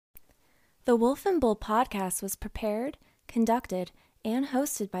The Wolf and Bull podcast was prepared, conducted, and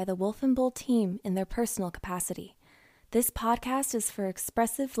hosted by the Wolf and Bull team in their personal capacity. This podcast is for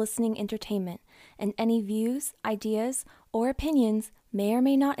expressive listening entertainment, and any views, ideas, or opinions may or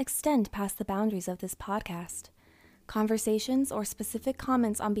may not extend past the boundaries of this podcast. Conversations or specific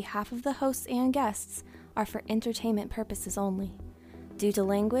comments on behalf of the hosts and guests are for entertainment purposes only. Due to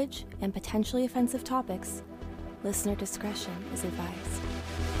language and potentially offensive topics, listener discretion is advised.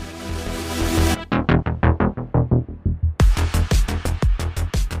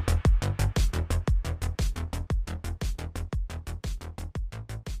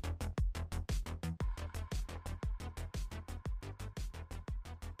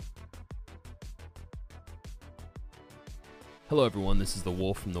 Hello, everyone. This is the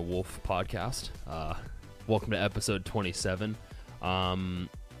Wolf from the Wolf podcast. Welcome to episode 27.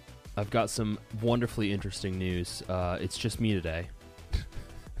 I've got some wonderfully interesting news. It's just me today.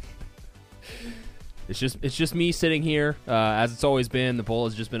 It's just me sitting here, as it's always been. The bull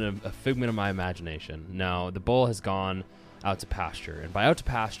has just been a figment of my imagination. Now, the bull has gone out to pasture, and by out to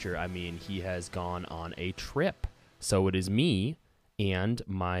pasture, I mean he has gone on a trip. So it is me and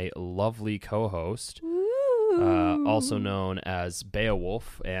my lovely co-host, also known as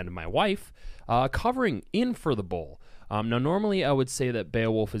Baewolf, and my wife, covering in for the bull. Now, normally I would say that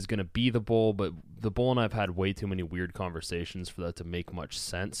Baewolf is going to be the bull, but the bull and I have had way too many weird conversations for that to make much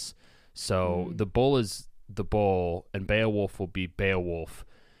sense. So the bull is the bull, and Baewolf will be Baewolf.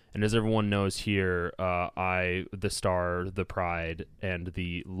 And as everyone knows here, I, the star, the pride, and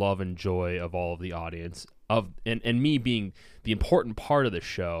the love and joy of all of the audience, and me being the important part of the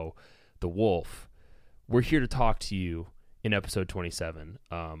show, the wolf. We're here to talk to you in episode 27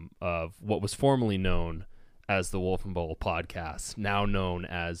 of what was formerly known as the Wolf and Bull podcast, now known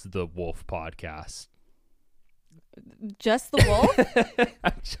as the Wolf podcast. Just the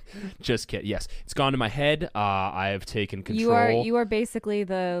wolf? Just kidding. Yes, it's gone to my head. I have taken control. You are basically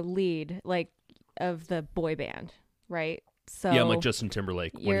the lead, of the boy band, right? So yeah, I'm like Justin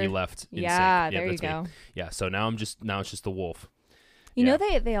Timberlake when he left. Yeah, NSYNC. there you go. Me. Yeah, so now it's just the wolf. You know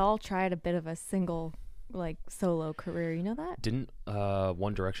they all tried a bit of a single solo career. You know that? Didn't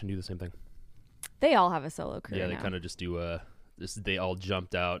One Direction do the same thing? They all have a solo career. Yeah, they kind of just do they all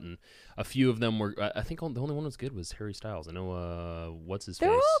jumped out, and a few of them were. I think the only one that's good was Harry Styles. I know what's his face.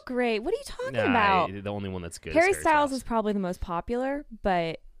 They're all great. What are you talking about? The only one that's good. Harry is Styles is probably the most popular,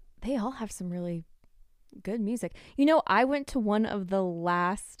 but they all have some really good music. You know, I went to one of the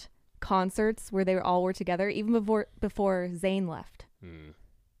last concerts where they all were together, even before Zayn left.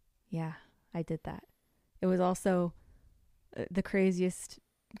 Yeah, I did that. It was also the craziest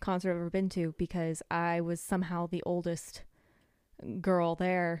concert I've ever been to because I was somehow the oldest girl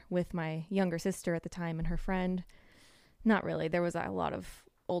there with my younger sister at the time and her friend. Not really. There was a lot of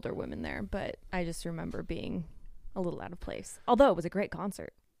older women there, but I just remember being a little out of place. Although it was a great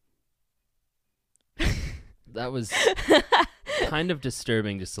concert. That was kind of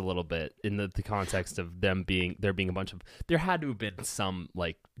disturbing just a little bit in the context of there being a bunch of, there had to have been some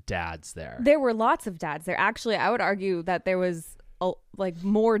dads there. There were lots of dads there. Actually, I would argue that there was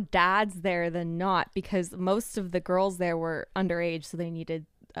more dads there than not, because most of the girls there were underage, so they needed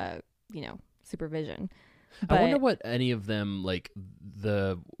supervision. But I wonder what any of them,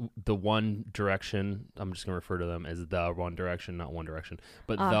 the One Direction, I'm just going to refer to them as the One Direction, not One Direction,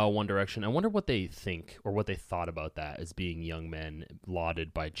 but the One Direction. I wonder what they think or what they thought about that as being young men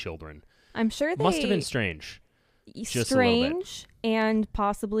lauded by children. I'm sure they must have been strange. Strange and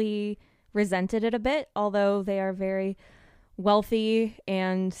possibly resented it a bit, although they are very wealthy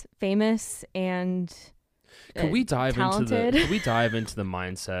and famous and Could we dive talented. into the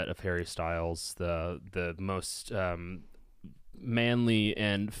mindset of Harry Styles, the most manly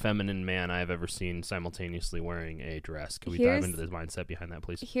and feminine man I've ever seen simultaneously wearing a dress? Could we dive into the mindset behind that,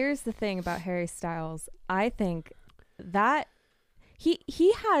 please? Here's the thing about Harry Styles. I think that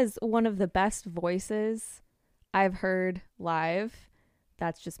he has one of the best voices I've heard live.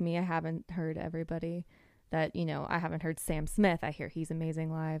 That's just me. I haven't heard everybody. I haven't heard Sam Smith. I hear he's amazing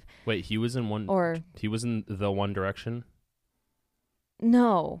live. Wait, he was in he was in the One Direction?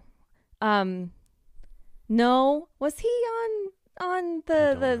 No. No. Was he on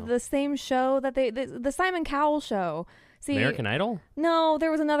the same show that the Simon Cowell show? See, American Idol? No,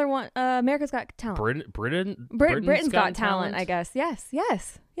 there was another one. America's Got Talent. Britain's Got Talent, I guess. Yes.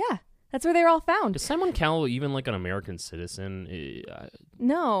 Yeah. That's where they were all found. Is Simon Cowell even an American citizen?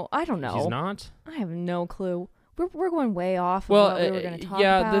 No, I don't know. He's not? I have no clue. We're going way off of what we were going to talk about.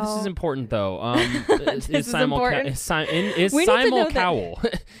 Yeah, this is important, though. Is important?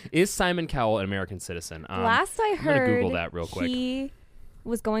 Is Simon Cowell an American citizen? Last I heard, I'm going to Google that real quick. He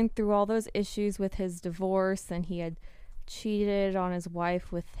was going through all those issues with his divorce, and he had cheated on his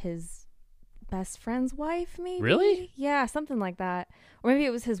wife with his best friend's wife, maybe? Really? Yeah, something like that. Or maybe it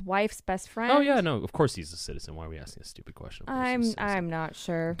was his wife's best friend. Oh yeah, no, of course he's a citizen. Why are we asking a stupid question? I'm not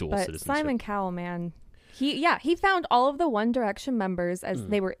sure. Dual but citizenship. Simon Cowell, man, he found all of the One Direction members as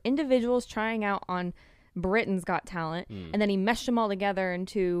they were individuals trying out on Britain's Got Talent, and then he meshed them all together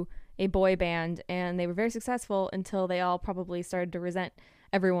into a boy band, and they were very successful until they all probably started to resent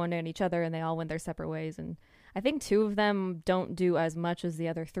everyone and each other, and they all went their separate ways. And I think 2 of them don't do as much as the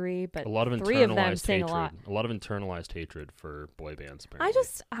other 3, but a lot of 3 of them internalized sing hatred. a lot. A lot of internalized hatred for boy bands. Apparently.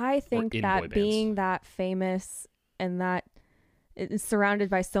 I think in boy that bands. being that famous and that it's surrounded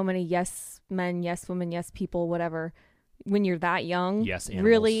by so many yes men, yes women, yes people, whatever, when you're that young, Yes, animals.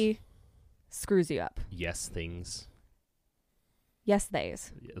 really screws you up. Yes, things. Yes,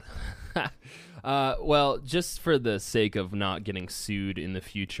 theys. Well, just for the sake of not getting sued in the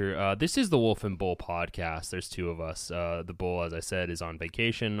future, this is the Wolf and Bull podcast. There's 2 of us. The Bull, as I said, is on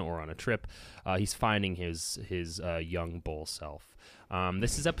vacation or on a trip. He's finding his young bull self.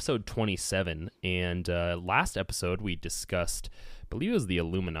 This is episode 27, and last episode we discussed, I believe it was the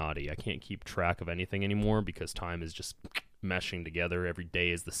Illuminati. I can't keep track of anything anymore because time is just meshing together. Every day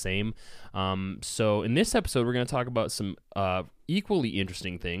is the same. So in this episode, we're going to talk about some equally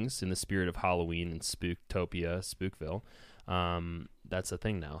interesting things in the spirit of Halloween and Spooktopia, Spookville. That's a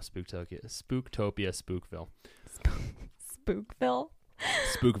thing now. Spooktopia, Spookville. Spookville.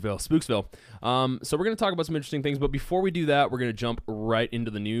 Spooksville. So we're going to talk about some interesting things, but before we do that, we're going to jump right into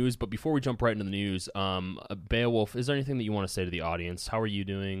the news. But before we jump right into the news, Baewolf, is there anything that you want to say to the audience? How are you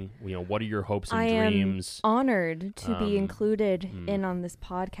doing? What are your hopes and dreams? I am honored to be included in on this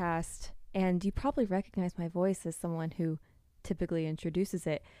podcast, and you probably recognize my voice as someone who typically introduces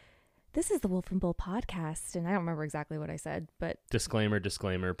it. This is the Wolf and Bull podcast, and I don't remember exactly what I said, but... Disclaimer,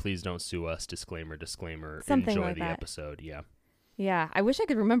 please don't sue us. Disclaimer. Something Enjoy like the that. episode, yeah. Yeah, I wish I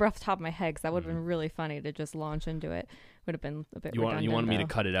could remember off the top of my head, because that would have been really funny to just launch into it. Would have been a bit redundant. You want me to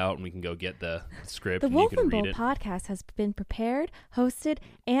cut it out and we can go get the script the and Wolf you can and read Bull it? podcast has been prepared, hosted,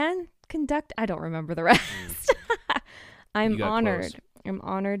 and conducted. I don't remember the rest. I'm honored. Close. I'm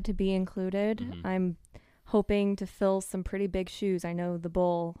honored to be included. I'm hoping to fill some pretty big shoes. I know the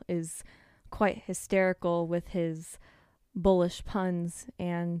Bull is quite hysterical with his bullish puns,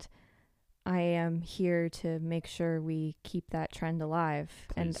 and I am here to make sure we keep that trend alive.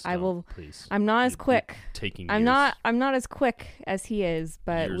 Please I will. Please. I'm not as quick. I'm not as quick as he is,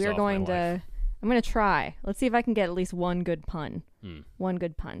 but we're going to. I'm going to try. Let's see if I can get at least one good pun. One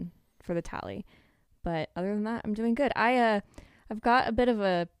good pun for the tally. But other than that, I'm doing good. I've got a bit of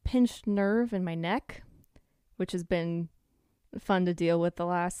a pinched nerve in my neck, which has been fun to deal with the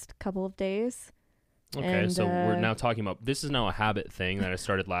last couple of days. Okay, so we're now talking about, this is now a habit thing that I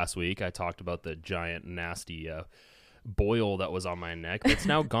started last week. I talked about the giant, nasty boil that was on my neck. It's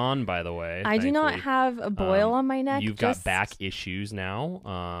now gone, by the way. I do not have a boil on my neck. You've got back issues now.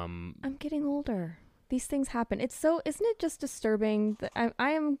 I'm getting older. These things happen. Isn't it just disturbing that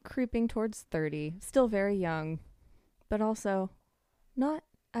I am creeping towards 30, still very young, but also not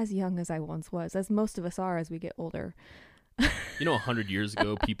as young as I once was, as most of us are as we get older. 100 years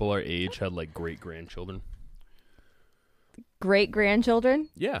ago, people our age had like great-grandchildren. Great-grandchildren?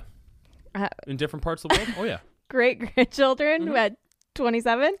 Yeah. In different parts of the world? Oh, yeah. Great-grandchildren who had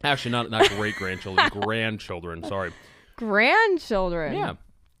 27? Actually, not great-grandchildren. Grandchildren, sorry. Grandchildren? Yeah.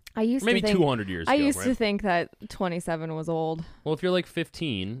 I used Maybe to think, 200 years ago, I used right? to think that 27 was old. Well, if you're like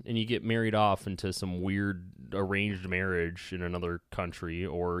 15 and you get married off into some weird arranged marriage in another country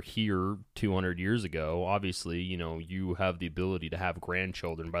or here 200 years ago, obviously, you have the ability to have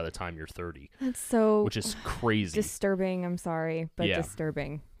grandchildren by the time you're 30. That's so... Which is crazy. Disturbing, I'm sorry, but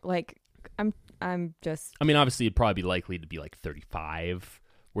disturbing. Like, I'm just... I mean, obviously, it'd probably be likely to be like 35,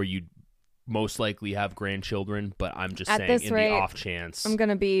 where you'd most likely have grandchildren, but I'm just saying in the off chance. I'm going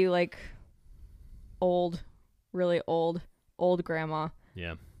to be like old, really old grandma.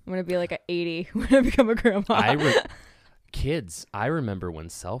 Yeah. I'm going to be like at 80 when I become a grandma. Kids, I remember when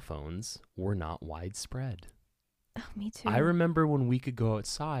cell phones were not widespread. Oh, me too. I remember when we could go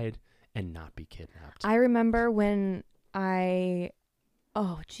outside and not be kidnapped. I remember when what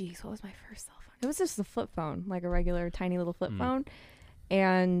was my first cell phone? It was just a flip phone, like a regular tiny little flip phone.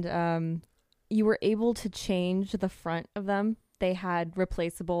 And you were able to change the front of them. They had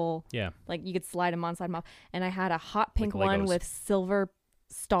replaceable, like you could slide them on, slide them off. And I had a hot pink one with silver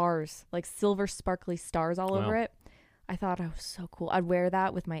stars, like silver sparkly stars all over it. I thought I was so cool. I'd wear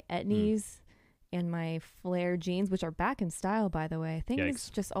that with my etnies and my flare jeans, which are back in style, by the way. Things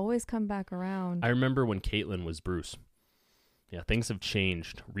just always come back around. I remember when Caitlin was Bruce. Yeah, things have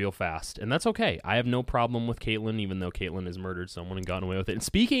changed real fast, and that's okay. I have no problem with Caitlyn, even though Caitlyn has murdered someone and gotten away with it. And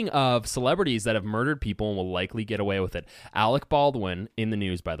speaking of celebrities that have murdered people and will likely get away with it, Alec Baldwin, in the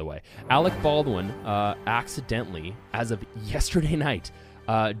news, by the way. Alec Baldwin accidentally, as of yesterday night,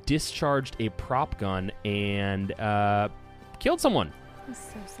 discharged a prop gun and killed someone.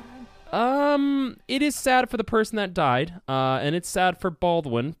 That's so sad. It is sad for the person that died, and it's sad for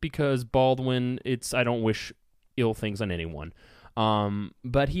Baldwin because Baldwin, I don't wish ill things on anyone.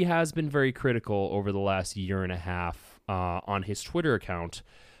 But he has been very critical over the last year and a half on his Twitter account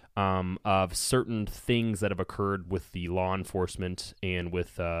of certain things that have occurred with the law enforcement and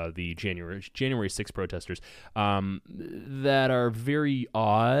with the January 6th protesters that are very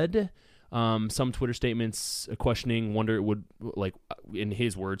odd. Some Twitter statements questioning, wonder it would, like, in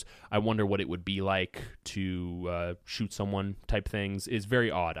his words, I wonder what it would be like to shoot someone type things is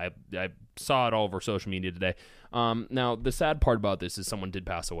very odd. I saw it all over social media today. Now, the sad part about this is someone did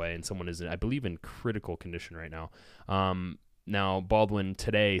pass away and someone is, I believe, in critical condition right now. Now, Baldwin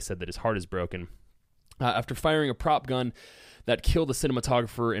today said that his heart is broken after firing a prop gun that killed a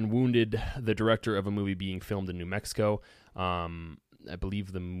cinematographer and wounded the director of a movie being filmed in New Mexico. I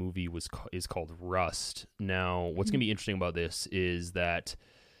believe the movie is called Rust. Now, what's going to be interesting about this is that,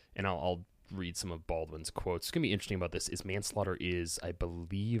 and I'll read some of Baldwin's quotes. What's going to be interesting about this is manslaughter is, I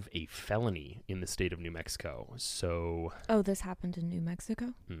believe, a felony in the state of New Mexico. So, This happened in New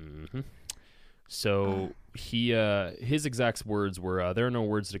Mexico? Mm-hmm. So his exact words were, there are no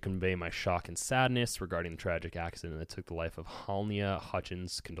words to convey my shock and sadness regarding the tragic accident that took the life of Halnia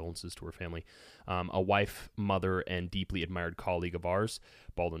Hutchins. Condolences to her family. A wife, mother, and deeply admired colleague of ours.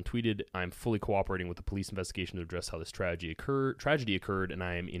 Baldwin tweeted, I'm fully cooperating with the police investigation to address how this tragedy occurred, and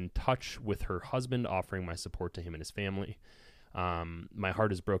I am in touch with her husband, offering my support to him and his family. My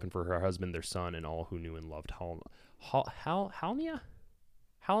heart is broken for her husband, their son, and all who knew and loved Halnia?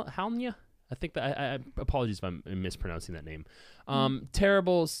 Halnia? I think that I apologies if I'm mispronouncing that name.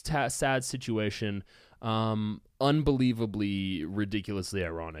 Terrible, sad situation. Unbelievably, ridiculously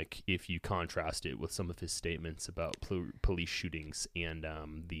ironic if you contrast it with some of his statements about police shootings and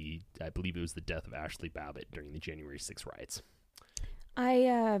I believe it was the death of Ashley Babbitt during the January 6th riots.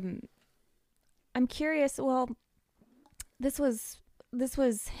 I'm curious. Well, this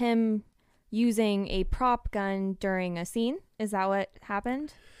was him using a prop gun during a scene. Is that what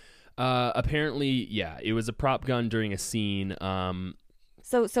happened? Apparently, yeah, it was a prop gun during a scene.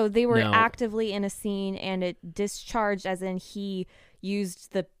 So they were actively in a scene and it discharged, as in he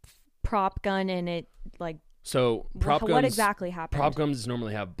used the prop gun and it, like... So prop guns... What exactly happened? Prop guns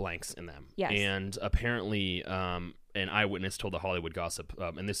normally have blanks in them. Yes. And apparently, an eyewitness told the Hollywood Gossip,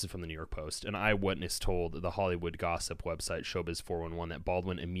 and this is from the New York Post, an eyewitness told the Hollywood Gossip website Showbiz 411 that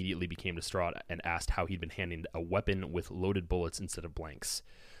Baldwin immediately became distraught and asked how he'd been handed a weapon with loaded bullets instead of blanks.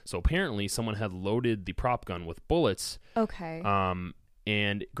 So apparently someone had loaded the prop gun with bullets. Okay.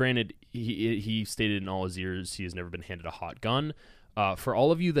 And granted, he stated in all his years he has never been handed a hot gun. For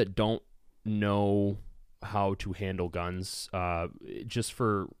all of you that don't know how to handle guns, just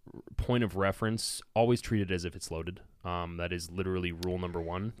for point of reference, always treat it as if it's loaded. That is literally rule number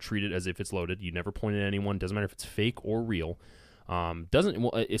one. Treat it as if it's loaded. You never point at anyone. Doesn't matter if it's fake or real.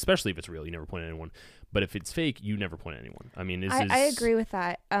 Especially if it's real, you never point at anyone. But if it's fake, you never point at anyone. I mean, I agree with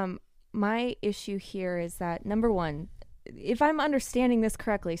that. My issue here is that, number one, if I'm understanding this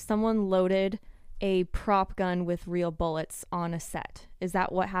correctly, someone loaded a prop gun with real bullets on a set. Is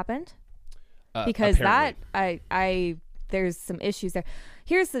that what happened? Because apparently. There's some issues there.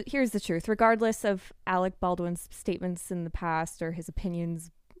 Here's the truth. Regardless of Alec Baldwin's statements in the past or his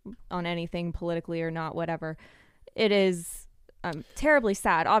opinions on anything politically or not, whatever, it is terribly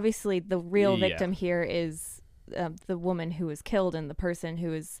sad. Obviously, the real victim here is the woman who was killed and the person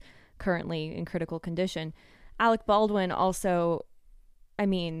who is currently in critical condition. Alec Baldwin also, I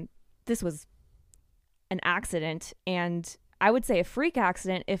mean, this was an accident, and I would say a freak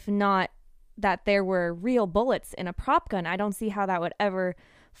accident, if not that there were real bullets in a prop gun. I don't see how that would ever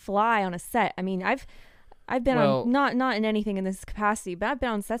fly on a set. I mean, I've been on, not in anything in this capacity, but I've been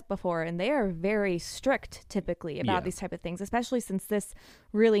on sets before, and they are very strict typically about these type of things, especially since this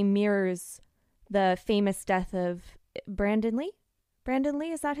really mirrors the famous death of Brandon Lee. Brandon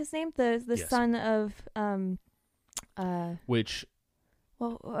Lee, is that his name? The yes. son of which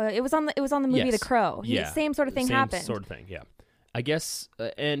it was on the movie yes. The Crow. Same sort of thing happened. Sort of thing, yeah. I guess,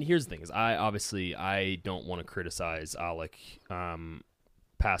 and here's the thing: is I don't want to criticize Alec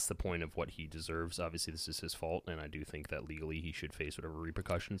past the point of what he deserves. Obviously, this is his fault, and I do think that legally he should face whatever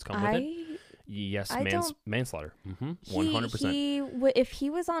repercussions come with it. Yes, I don't. manslaughter. 100%. If he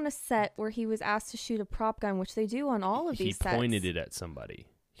was on a set where he was asked to shoot a prop gun, which they do on all of these sets. He pointed it at somebody.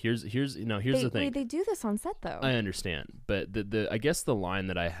 Here's the thing. They do this on set though. I understand, but the I guess the line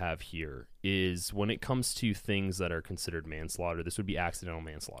that I have here is when it comes to things that are considered manslaughter, this would be accidental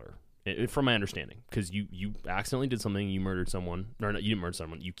manslaughter. From my understanding, because you accidentally did something, you murdered someone, or no, you didn't murder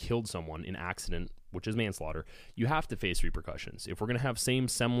someone, you killed someone in accident, which is manslaughter. You have to face repercussions. If we're gonna have same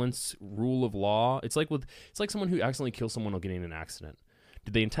semblance rule of law, it's like someone who accidentally kills someone while getting in an accident.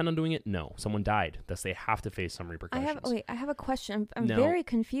 Did they intend on doing it? No. Someone died. Thus, they have to face some repercussions. I have a question. I'm very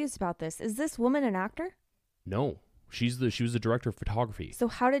confused about this. Is this woman an actor? No, she was the director of photography. So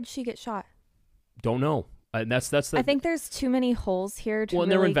how did she get shot? Don't know. That's I think there's too many holes here to and really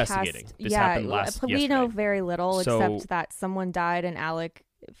they're investigating. This happened we know very little except that someone died and Alec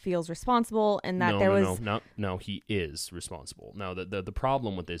feels responsible and that no, he is responsible. Now the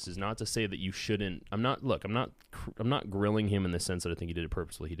problem with this is not to say that you shouldn't. I'm not grilling him in the sense that I think he did it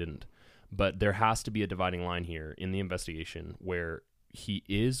purposely. He didn't. But there has to be a dividing line here in the investigation where he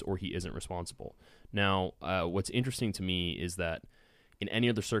is or he isn't responsible. Now, what's interesting to me is that in any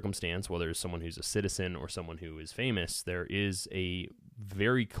other circumstance, whether it's someone who's a citizen or someone who is famous, there is a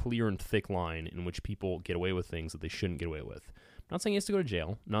very clear and thick line in which people get away with things that they shouldn't get away with. I'm not saying he has to go to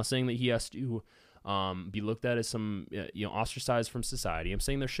jail. I'm not saying that he has to be looked at as some ostracized from society. I'm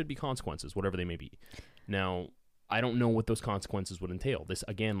saying there should be consequences, whatever they may be. Now, I don't know what those consequences would entail. This,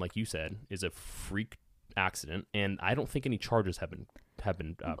 again, like you said, is a freak accident, and I don't think any charges have been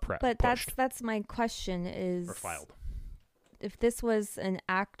But that's my question is or filed. If this was an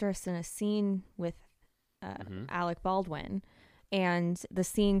actress in a scene with Alec Baldwin and the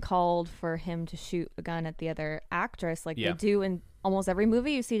scene called for him to shoot a gun at the other actress like they do in almost every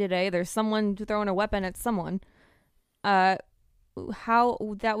movie you see today, there's someone throwing a weapon at someone. How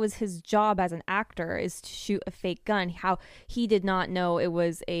that was his job as an actor is to shoot a fake gun. How he did not know it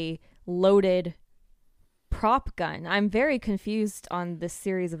was a loaded prop gun. I'm very confused on this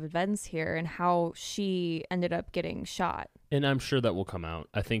series of events here and how she ended up getting shot. And I'm sure that will come out.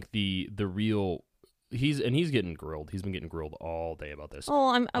 I think the real he's getting grilled. He's been getting grilled all day about this.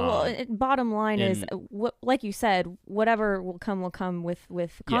 Well, bottom line is what, like you said, whatever will come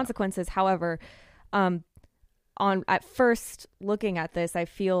with consequences. Yeah. However, at first looking at this, I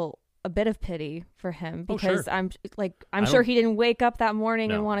feel a bit of pity for him because I'm sure he didn't wake up that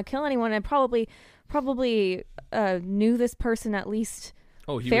morning and want to kill anyone. And probably knew this person at least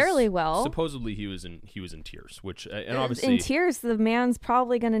fairly well. Supposedly he was in tears, which and obviously in tears, the man's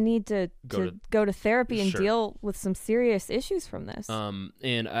probably going to need to go to therapy and deal with some serious issues from this.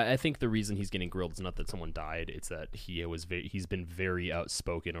 And I think the reason he's getting grilled is not that someone died; it's that he's been very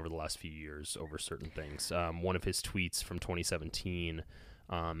outspoken over the last few years over certain things. One of his tweets from 2017.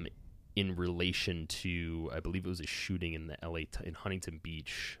 In relation to, I believe it was a shooting in in Huntington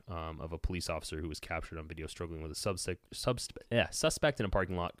Beach of a police officer who was captured on video struggling with a suspect in a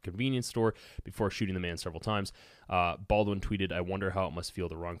parking lot convenience store before shooting the man several times. Baldwin tweeted, "I wonder how it must feel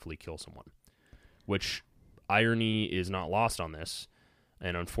to wrongfully kill someone," which irony is not lost on this.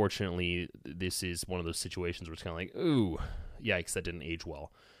 And unfortunately, this is one of those situations where it's kind of like, ooh, yikes, that didn't age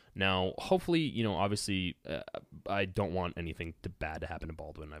well. Now, hopefully, obviously, I don't want anything bad to happen to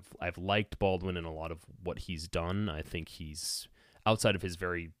Baldwin. I've liked Baldwin in a lot of what he's done. I think he's, outside of his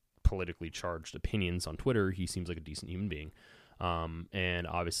very politically charged opinions on Twitter, he seems like a decent human being. And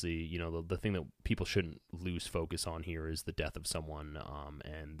obviously, the thing that people shouldn't lose focus on here is the death of someone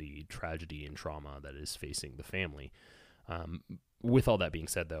and the tragedy and trauma that is facing the family. With all that being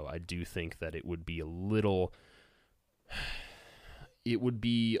said, though, I do think that it would be a little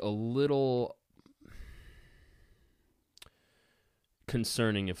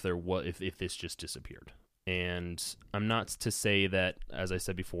concerning if this just disappeared. And I'm not to say that, as I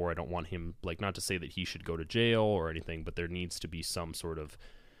said before, I don't want him, not to say that he should go to jail or anything, but there needs to be some sort of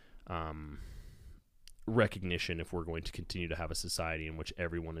recognition if we're going to continue to have a society in which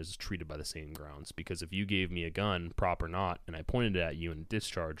everyone is treated by the same grounds. Because if you gave me a gun, prop or not, and I pointed it at you and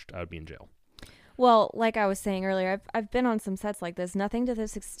discharged, I would be in jail. Well, like I was saying earlier, I've been on some sets like this, nothing to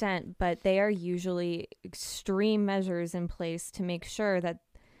this extent, but they are usually extreme measures in place to make sure that,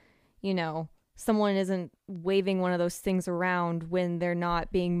 someone isn't waving one of those things around when they're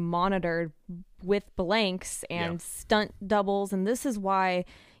not being monitored with blanks and stunt doubles. And this is why,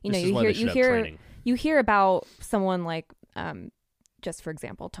 you hear about someone like, just for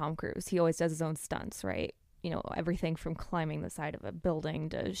example, Tom Cruise. He always does his own stunts, right? Everything from climbing the side of a building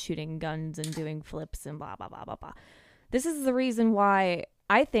to shooting guns and doing flips and blah, blah, blah, blah, blah. This is the reason why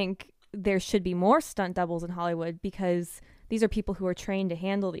I think there should be more stunt doubles in Hollywood, because these are people who are trained to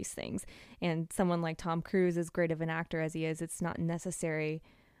handle these things. And someone like Tom Cruise, as great of an actor as he is, it's not necessary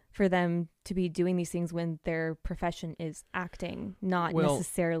for them to be doing these things when their profession is acting, not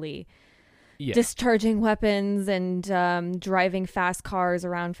necessarily discharging weapons and driving fast cars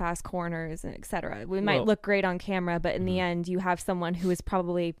around fast corners, and etc. We might look great on camera, but in the end, you have someone who is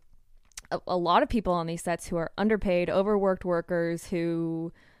probably a lot of people on these sets who are underpaid, overworked workers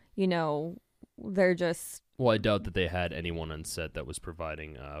who, you know, they're just... Well, I doubt that they had anyone on set that was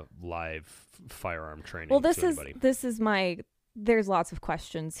providing live firearm training. Well, this is my... There's lots of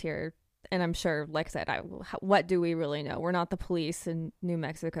questions here. And I'm sure, like I said, what do we really know? We're not the police in New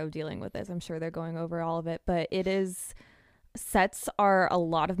Mexico dealing with this. I'm sure they're going over all of it. But it is... Sets are a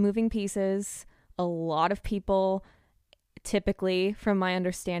lot of moving pieces, a lot of people. Typically, from my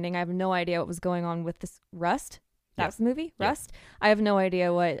understanding, I have no idea what was going on with this Rust. That's the movie, Rust. I have no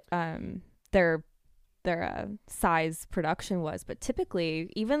idea what their size production was, but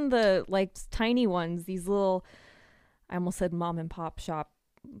typically, even the like tiny ones, these little, I almost said mom and pop shop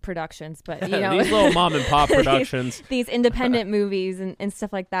productions, but you know, these little mom and pop productions, these independent movies and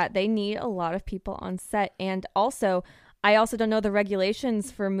stuff like that, they need a lot of people on set. And also, I also don't know the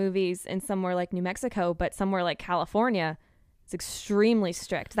regulations for movies in somewhere like New Mexico, but somewhere like California, it's extremely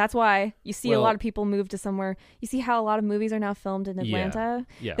strict. That's why you see a lot of people move to somewhere. You see how a lot of movies are now filmed in Atlanta.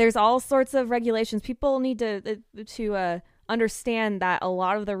 Yeah. There's all sorts of regulations. People need to understand that a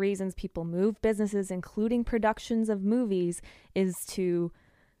lot of the reasons people move businesses, including productions of movies, is to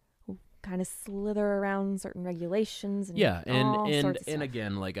kind of slither around certain regulations. And and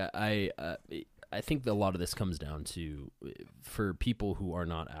again, like I think that a lot of this comes down to, for people who are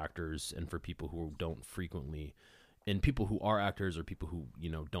not actors and for people who don't frequently, and people who are actors or people who, you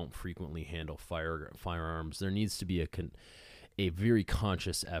know, don't frequently handle firearms, there needs to be a very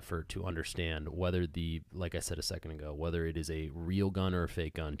conscious effort to understand whether like I said a second ago, whether it is a real gun or a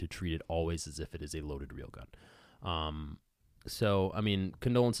fake gun, to treat it always as if it is a loaded real gun. So, I mean,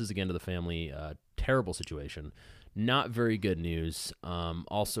 condolences again to the family. Terrible situation. Not very good news.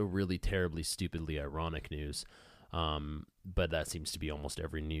 Also really terribly, stupidly ironic news. But that seems to be almost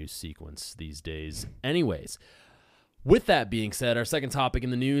every news sequence these days. Anyways, with that being said, our second topic in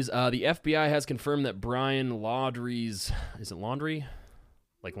the news, the FBI has confirmed that Brian Laundrie's... Is it laundry?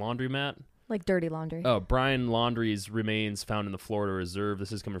 Like laundromat? Like dirty laundry. Oh, Brian Laundrie's remains found in the Florida Reserve.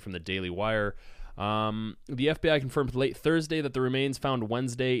 This is coming from the Daily Wire. The FBI confirmed late Thursday that the remains found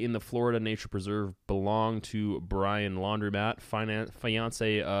Wednesday in the Florida Nature Preserve belong to Brian Laundromat,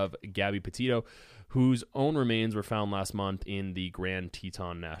 fiance of Gabby Petito, whose own remains were found last month in the Grand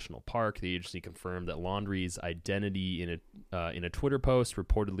Teton National Park. The agency confirmed that Laundrie's identity in a Twitter post,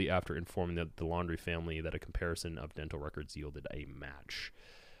 reportedly after informing the Laundrie family that a comparison of dental records yielded a match.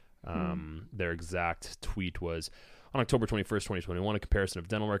 Their exact tweet was, on October 21st, 2021, a comparison of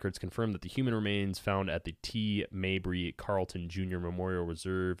dental records confirmed that the human remains found at the T. Mabry Carlton Jr. Memorial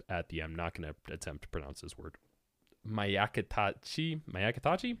Reserve at the, I'm not going to attempt to pronounce this word, Mayakatachi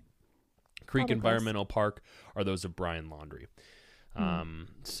Creek Probably Environmental Park are those of Brian Laundrie.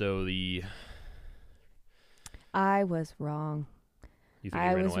 So I was wrong. You think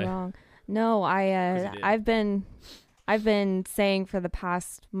I was wrong. No, I've been saying for the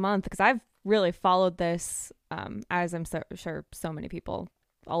past month, because I've really followed this, as I'm sure so many people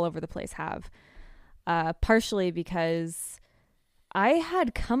all over the place have, partially because I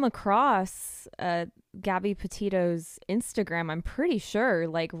had come across Gabby Petito's Instagram, I'm pretty sure,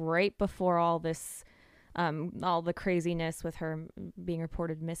 like right before all this, all the craziness with her being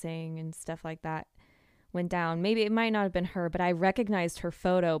reported missing and stuff like that went down. Maybe it might not have been her, but I recognized her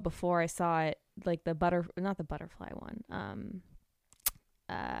photo before I saw it, like not the butterfly one.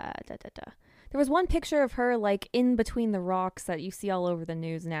 There was one picture of her like in between the rocks that you see all over the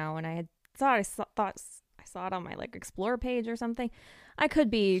news now, and I thought I saw it on my like Explore page or something. I could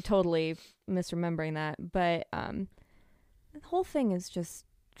be totally misremembering that, but the whole thing is just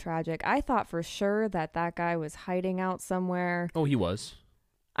tragic. I thought for sure that guy was hiding out somewhere. Oh, he was.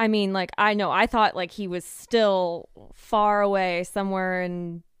 I mean, like, I thought like he was still far away somewhere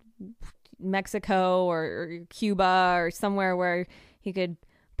in Mexico or Cuba or somewhere where he could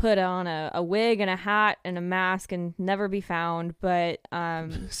put on a wig and a hat and a mask and never be found. But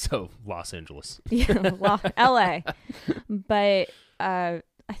so Los Angeles. Yeah, LA. But I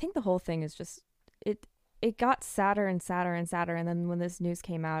think the whole thing is just it got sadder and sadder and sadder. And then when this news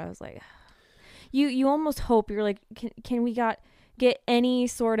came out, I was like, you almost hope, you're like, can we get any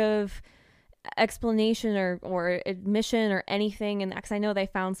sort of explanation or admission or anything? And because I know they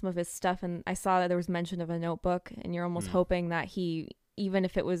found some of his stuff, and I saw that there was mention of a notebook, and you're almost hoping that he even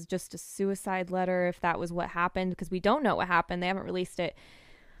if it was just a suicide letter, if that was what happened, because we don't know what happened. They haven't released it.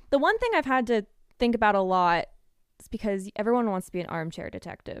 The one thing I've had to think about a lot is because everyone wants to be an armchair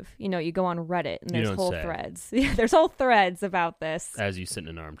detective. You know, you go on Reddit and there's whole threads. Yeah, there's whole threads about this. As you sit in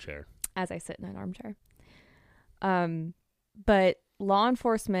an armchair. As I sit in an armchair. But law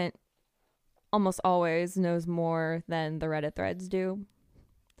enforcement almost always knows more than the Reddit threads do.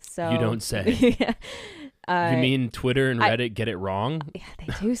 So you don't say. Yeah. You mean Twitter and Reddit get it wrong? Yeah,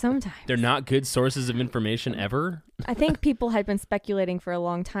 they do sometimes. They're not good sources of information ever? I think people had been speculating for a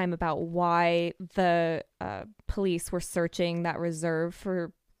long time about why the police were searching that reserve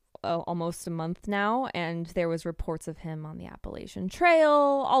for almost a month now, and there was reports of him on the Appalachian Trail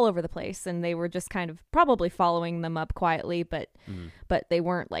all over the place, and they were just kind of probably following them up quietly, but they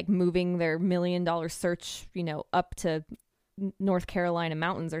weren't like moving their $1 million search, you know, up to North Carolina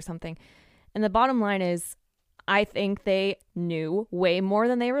mountains or something. And the bottom line is, I think they knew way more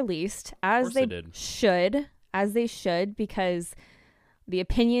than they released, as they should, because the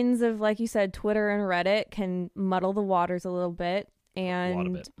opinions of, like you said, Twitter and Reddit can muddle the waters a little bit.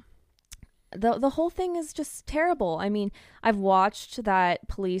 And the whole thing is just terrible. I mean, I've watched that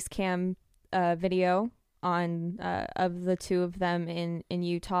police cam video on of the two of them in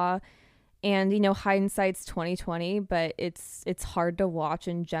Utah. And, you know, hindsight's 2020, but it's hard to watch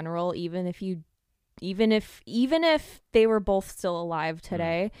in general, even if they were both still alive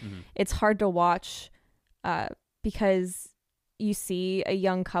today. It's hard to watch because you see a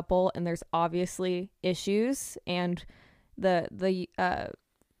young couple and there's obviously issues, and the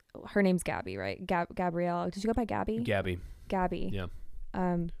her name's Gabby, right? Gabrielle. Did you go by Gabby? Gabby. Yeah.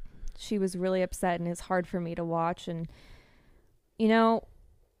 She was really upset, and it's hard for me to watch. And, you know,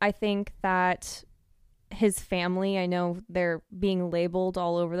 I think that his family, I know they're being labeled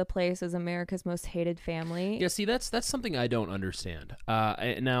all over the place as America's most hated family. Yeah, see, that's something I don't understand.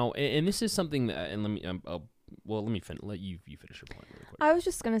 Now, and this is something that, and let me let you finish your point really quick. I was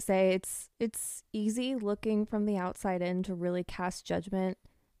just gonna say it's easy looking from the outside in to really cast judgment,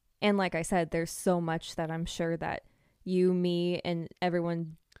 and like I said, there's so much that I'm sure that you, me, and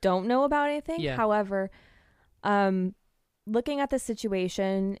everyone don't know about anything. Yeah. However, looking at the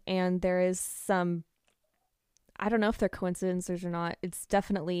situation, and there is some, I don't know if they're coincidences or not, it's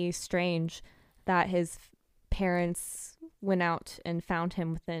definitely strange that his parents went out and found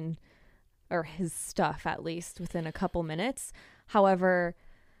him within, or his stuff at least, within a couple minutes. However,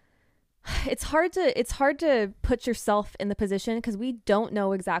 it's hard to put yourself in the position, because we don't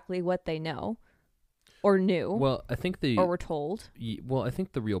know exactly what they know or knew. Well, I think or were told. Well, I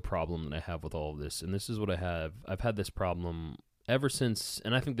think the real problem that I have with all of this, and this is what I've had this problem ever since,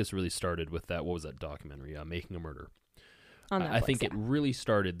 and I think this really started with that, what was that documentary, Making a Murder? On Netflix, I think it really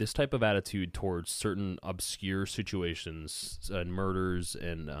started, this type of attitude towards certain obscure situations and murders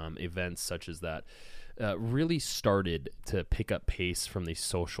and events such as that really started to pick up pace from the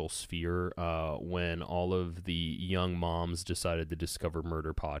social sphere when all of the young moms decided to discover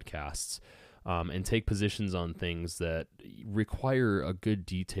murder podcasts. And take positions on things that require a good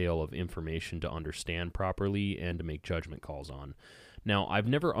detail of information to understand properly and to make judgment calls on. Now, I've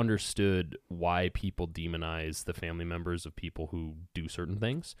never understood why people demonize the family members of people who do certain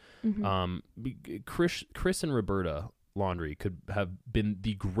things. Chris and Roberta Laundrie could have been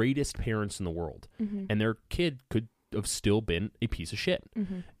the greatest parents in the world, and their kid could have still been a piece of shit.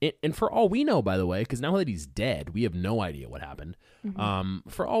 And for all we know, by the way, because now that he's dead, we have no idea what happened.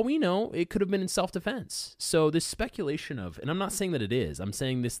 For all we know, it could have been in self-defense. So this speculation of, and I'm not saying that it is, I'm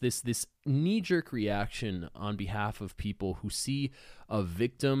saying this knee-jerk reaction on behalf of people who see a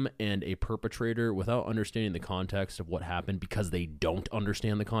victim and a perpetrator without understanding the context of what happened, because they don't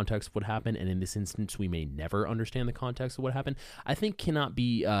understand the context of what happened, and in this instance, we may never understand the context of what happened, I think cannot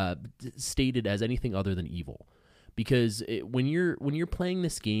be stated as anything other than evil. Because when you're playing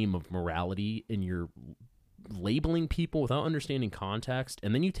this game of morality and you're labeling people without understanding context,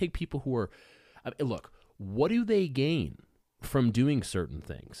 and then you take people who are, look, what do they gain from doing certain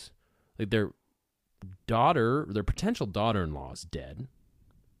things? Like their potential daughter-in-law is dead,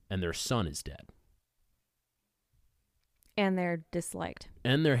 and their son is dead, and they're disliked,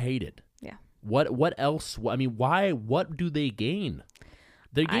 and they're hated. Yeah. What else? I mean, why? What do they gain?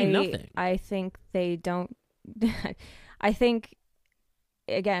 They gain nothing. I think they don't. I think,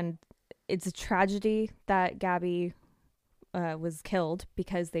 again, it's a tragedy that Gabby was killed,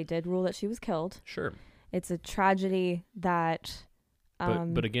 because they did rule that she was killed. Sure. It's a tragedy that...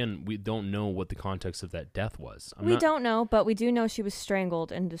 But again, we don't know what the context of that death was. We don't know, but we do know she was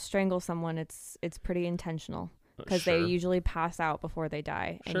strangled, and to strangle someone, it's pretty intentional, because they usually pass out before they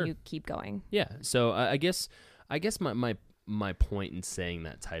die, and you keep going. Yeah, so I guess my point in saying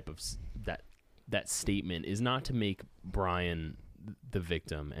that type of that statement is not to make Brian the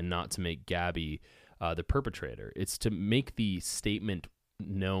victim and not to make Gabby the perpetrator. It's to make the statement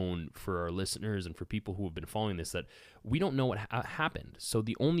known for our listeners and for people who have been following this that we don't know what happened. So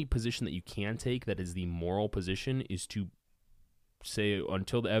the only position that you can take that is the moral position is to say,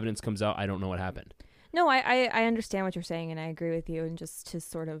 until the evidence comes out, I don't know what happened. No, I understand what you're saying, and I agree with you. And just to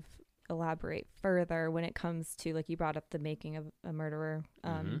sort of elaborate further, when it comes to, like, you brought up the making of a murderer,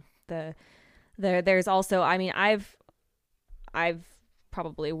 there's also, I mean, I've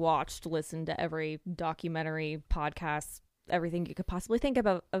probably watched, listened to every documentary, podcast, everything you could possibly think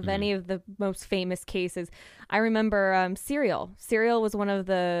of any of the most famous cases. I remember Serial. Serial was one of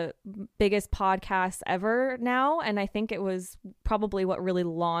the biggest podcasts ever now, and I think it was probably what really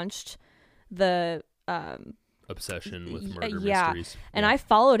launched the obsession with murder mysteries. And I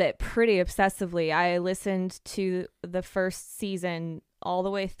followed it pretty obsessively. I listened to the first season all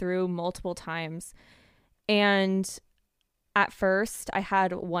the way through multiple times, and at first I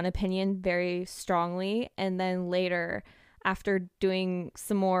had one opinion very strongly, and then later, after doing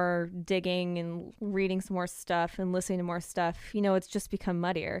some more digging and reading some more stuff and listening to more stuff, it's just become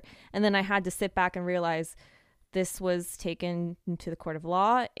muddier. And then I had to sit back and realize this was taken to the court of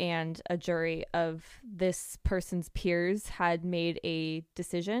law, and a jury of this person's peers had made a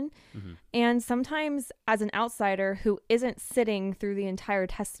decision. And sometimes, as an outsider who isn't sitting through the entire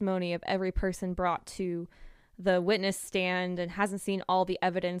testimony of every person brought to the witness stand and hasn't seen all the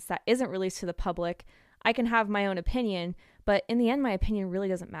evidence that isn't released to the public, I can have my own opinion, but in the end, my opinion really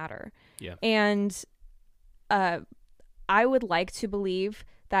doesn't matter. Yeah. And I would like to believe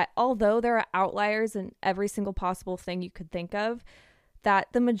that although there are outliers in every single possible thing you could think of, that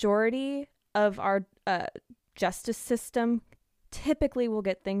the majority of our justice system typically will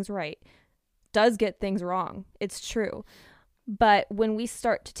get things right, does get things wrong. It's true. But when we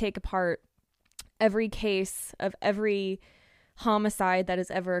start to take apart every case of every homicide that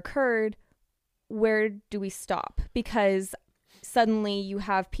has ever occurred, where do we stop? Because suddenly you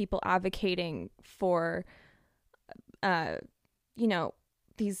have people advocating for,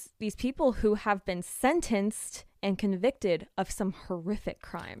 these people who have been sentenced and convicted of some horrific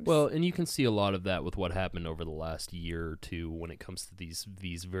crimes. Well, and you can see a lot of that with what happened over the last year or two when it comes to these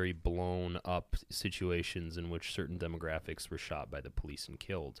very blown up situations in which certain demographics were shot by the police and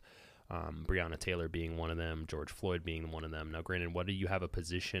killed. Breonna Taylor being one of them, George Floyd being one of them. Now, granted, whether you have a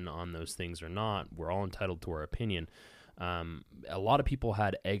position on those things or not, we're all entitled to our opinion. A lot of people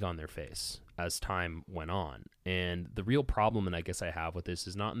had egg on their face as time went on. And the real problem, and I guess I have with this,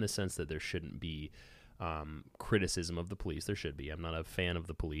 is not in the sense that there shouldn't be criticism of the police. There should be. I'm not a fan of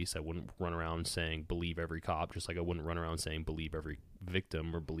the police. I wouldn't run around saying believe every cop, just like I wouldn't run around saying believe every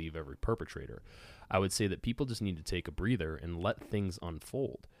victim or believe every perpetrator. I would say that people just need to take a breather and let things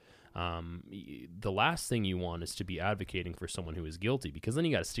unfold. The last thing you want is to be advocating for someone who is guilty, because then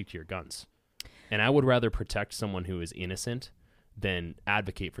you got to stick to your guns. And I would rather protect someone who is innocent than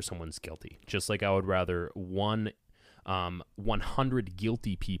advocate for someone's guilty. Just like I would rather 100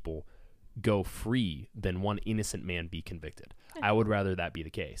 guilty people go free than one innocent man be convicted. I would rather that be the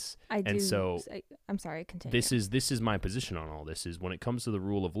case. I'm sorry, continue. This is my position on all this, is when it comes to the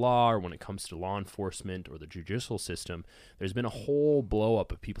rule of law, or when it comes to law enforcement or the judicial system, there's been a whole blow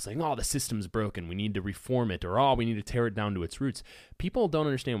up of people saying, oh, the system's broken, we need to reform it, or oh, we need to tear it down to its roots. People don't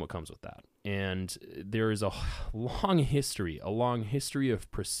understand what comes with that. And there is a long history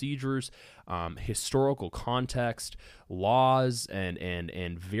of procedures, historical context, laws,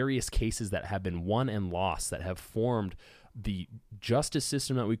 and various cases that have been won and lost that have formed the justice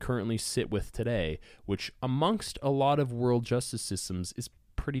system that we currently sit with today, which amongst a lot of world justice systems is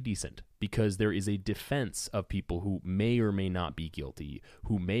pretty decent, because there is a defense of people who may or may not be guilty,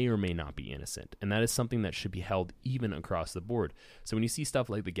 who may or may not be innocent. And that is something that should be held even across the board. So when you see stuff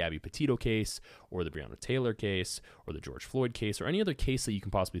like the Gabby Petito case, or the Breonna Taylor case, or the George Floyd case, or any other case that you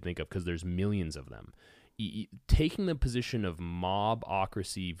can possibly think of, because there's millions of them, taking the position of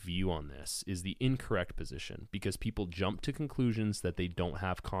mobocracy view on this is the incorrect position, because people jump to conclusions that they don't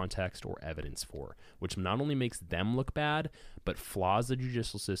have context or evidence for, which not only makes them look bad, but flaws the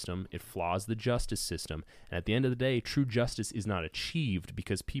judicial system, it flaws the justice system, and at the end of the day, true justice is not achieved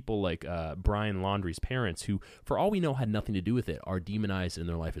because people like Brian Laundrie's parents, who, for all we know, had nothing to do with it, are demonized and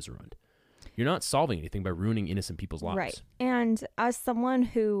their life is ruined. You're not solving anything by ruining innocent people's lives. Right. And as someone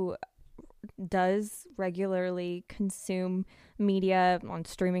who does regularly consume media on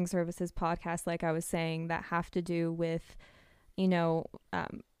streaming services, podcasts, like I was saying, that have to do with,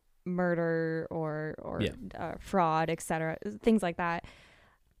 murder or fraud, etc., things like that,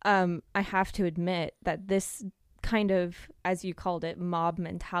 I have to admit that this kind of, as you called it, mob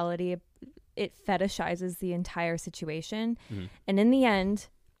mentality, it fetishizes the entire situation. Mm-hmm. And in the end,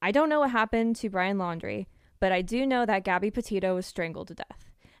 I don't know what happened to Brian Laundrie, but I do know that Gabby Petito was strangled to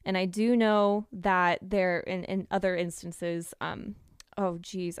death. And I do know that there, in other instances, oh,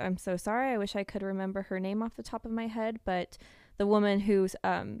 geez, I'm so sorry. I wish I could remember her name off the top of my head. But the woman who's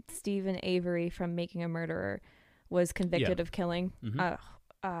Stephen Avery from Making a Murderer was convicted of killing. Mm-hmm.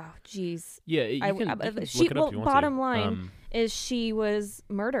 Oh, geez. Yeah, you can look it up if you want bottom to. line is she was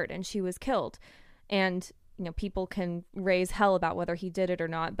murdered and she was killed. And, you know, people can raise hell about whether he did it or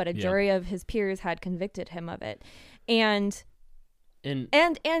not, but a jury of his peers had convicted him of it. And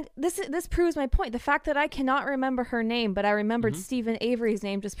this proves my point. The fact that I cannot remember her name, but I remembered Stephen Avery's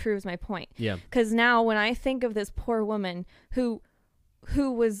name just proves my point. Yeah. Because now when I think of this poor woman who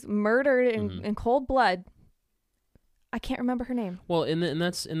was murdered in cold blood, I can't remember her name. Well, and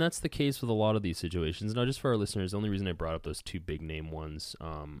that's the case with a lot of these situations. Now, just for our listeners, the only reason I brought up those two big name ones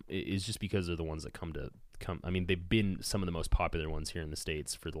is just because they're the ones that come. I mean, they've been some of the most popular ones here in the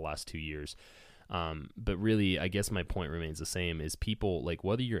States for the last 2 years. But really, I guess my point remains the same: is people, like,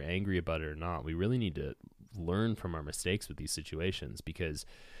 whether you're angry about it or not, we really need to learn from our mistakes with these situations, because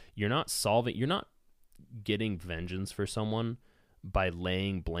you're not getting vengeance for someone by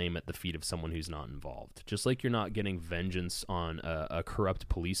laying blame at the feet of someone who's not involved. Just like you're not getting vengeance on a corrupt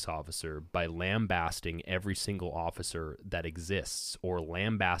police officer by lambasting every single officer that exists, or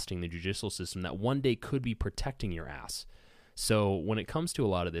lambasting the judicial system that one day could be protecting your ass. So when it comes to a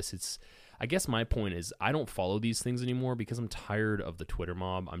lot of this, I guess my point is I don't follow these things anymore because I'm tired of the Twitter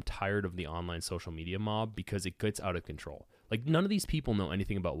mob. I'm tired of the online social media mob because it gets out of control. Like, none of these people know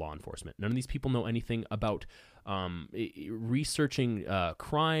anything about law enforcement. None of these people know anything about researching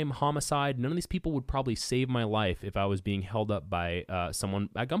crime, homicide. None of these people would probably save my life if I was being held up by someone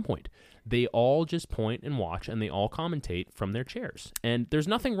at gunpoint. They all just point and watch, and they all commentate from their chairs. And there's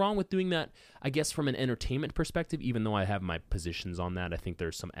nothing wrong with doing that, I guess, from an entertainment perspective, even though I have my positions on that. I think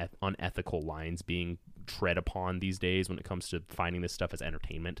there's some unethical lines being tread upon these days when it comes to finding this stuff as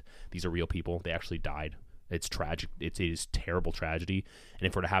entertainment. These are real people. They actually died. It's tragic. It is terrible tragedy. And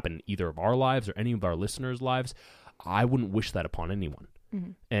if it were to happen in either of our lives or any of our listeners' lives, I wouldn't wish that upon anyone.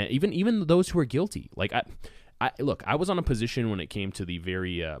 Mm-hmm. And even those who are guilty. Like, look, I was on a position when it came to the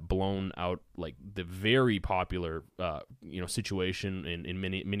very blown out, like the very popular, situation in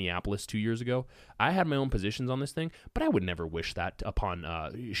Minneapolis 2 years ago. I had my own positions on this thing, but I would never wish that upon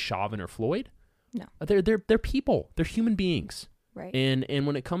Chauvin or Floyd. No, they're people. They're human beings. Right. And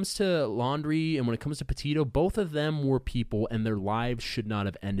when it comes to Laundrie and when it comes to Petito, both of them were people, and their lives should not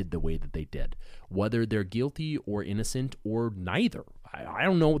have ended the way that they did, whether they're guilty or innocent or neither. I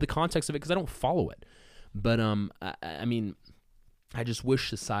don't know the context of it because I don't follow it. But I mean, I just wish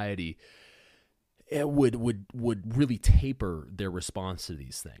society would really taper their response to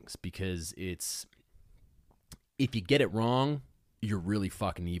these things, because it's, if you get it wrong, you're really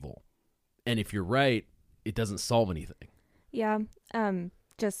fucking evil, and if you're right, it doesn't solve anything. Yeah.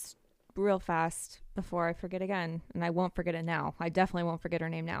 Just real fast before I forget again, and I won't forget it now. I definitely won't forget her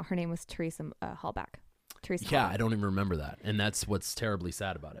name now. Her name was Teresa Hallback. Yeah, I don't even remember that, and that's what's terribly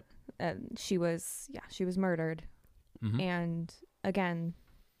sad about it. She was murdered. Mm-hmm. And again,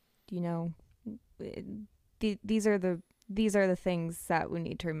 these are the things that we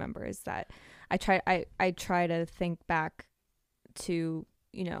need to remember, is that I try to think back to,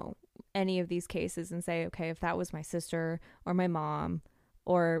 any of these cases and say, okay, if that was my sister or my mom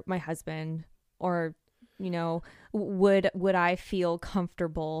or my husband, or, would I feel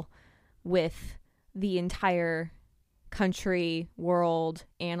comfortable with the entire country, world,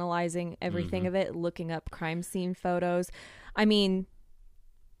 analyzing everything of it, looking up crime scene photos? I mean,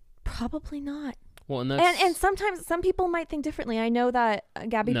 probably not. Well, and sometimes some people might think differently. I know that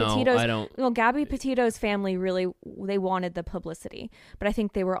Gabby Petito's family really, they wanted the publicity, but I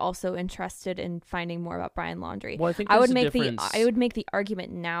think they were also interested in finding more about Brian Laundrie. Well, I think I would make the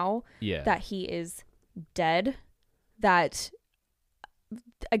argument now that he is dead. That,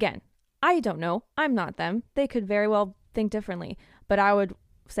 again, I don't know. I'm not them. They could very well think differently, but I would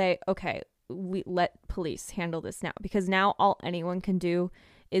say, okay, we let police handle this now, because now all anyone can do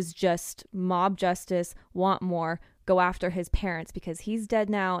is just mob justice, want more, go after his parents, because he's dead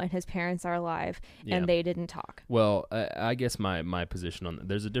now and his parents are alive, and they didn't talk. Well, I guess my position on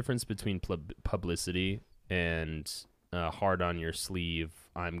there's a difference between publicity and hard on your sleeve,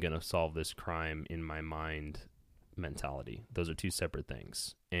 I'm going to solve this crime in my mind mentality. Those are two separate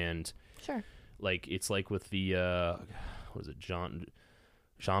things. And sure, like, it's like with the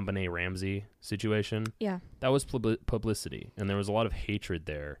JonBenet Ramsey situation. Yeah. That was publicity, and there was a lot of hatred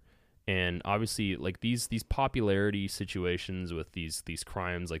there. And obviously, like these popularity situations with these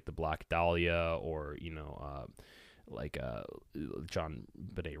crimes, like the Black Dahlia, or John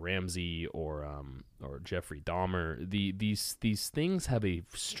Benet Ramsey, or Jeffrey Dahmer. These things have a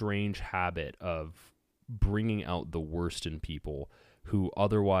strange habit of bringing out the worst in people who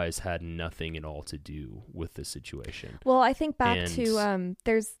otherwise had nothing at all to do with the situation. Well, I think back to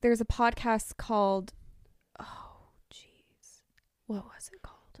there's a podcast called, oh jeez, what was it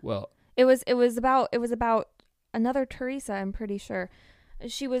called? Well, it was about another Teresa, I'm pretty sure.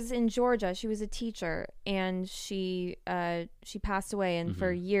 She was in Georgia. She was a teacher, and she passed away, and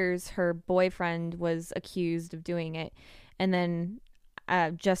for years her boyfriend was accused of doing it. And then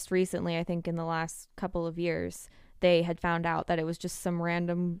just recently, I think in the last couple of years, they had found out that it was just some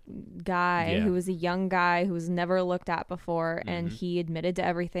random guy who was a young guy who was never looked at before, and he admitted to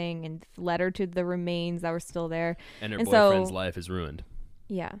everything and led her to the remains that were still there. And her boyfriend's life is ruined.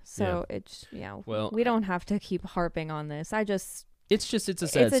 Yeah, so it's well, we don't have to keep harping on this. It's a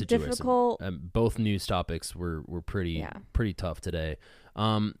sad situation. Difficult. Both news topics were pretty tough today.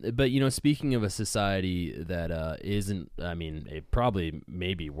 But speaking of a society that isn't, I mean, it probably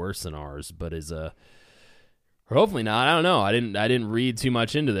may be worse than ours, but is or hopefully not. I don't know. I didn't read too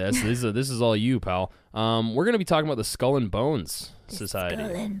much into this. This is all you, pal. We're gonna be talking about the Skull and Bones Society.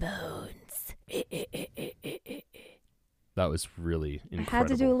 Skull and Bones. That was really incredible. I had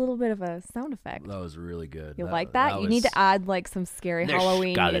to do a little bit of a sound effect. That was really good. You like that? You need to add like some scary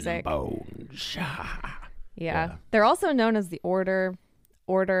Halloween music. Bones. Yeah. They're also known as the Order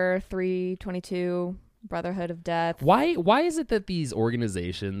 322, Brotherhood of Death. Why is it that these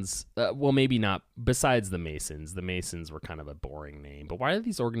organizations, well, maybe not, besides the Masons were kind of a boring name, but why do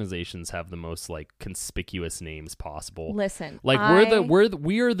these organizations have the most like conspicuous names possible? Listen, like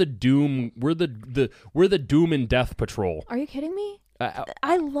we are the doom, we're the doom and death patrol. Are you kidding me?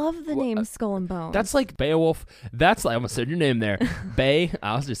 I love the name Skull and Bones. That's like Baewolf. That's like, I almost said your name there. Bay.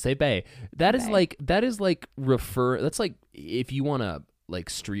 I'll just say Bay. That's like if you want to like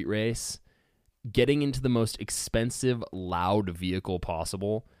street race, getting into the most expensive, loud vehicle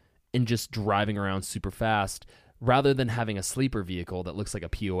possible and just driving around super fast rather than having a sleeper vehicle that looks like a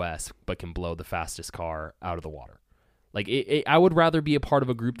POS but can blow the fastest car out of the water. Like, I would rather be a part of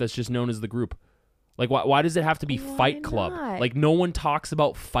a group that's just known as the group. Like, why does it have to be Fight Club? Like, no one talks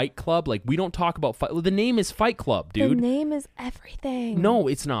about Fight Club. Like, we don't talk about Fight. The name is Fight Club, dude. The name is everything. No,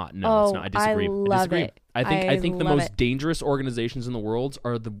 it's not. No, it's not. I disagree. I love it. I think the most dangerous organizations in the world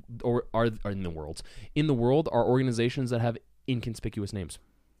are organizations that have inconspicuous names.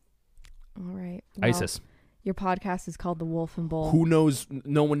 All right. Well, ISIS. Your podcast is called The Wolf and Bull. Who knows?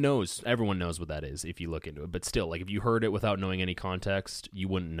 No one knows. Everyone knows what that is if you look into it. But still, like, if you heard it without knowing any context, you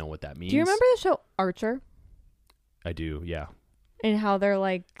wouldn't know what that means. Do you remember the show Archer? I do, yeah. And how they're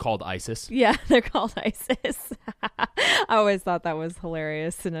like... called ISIS? Yeah, they're called ISIS. I always thought that was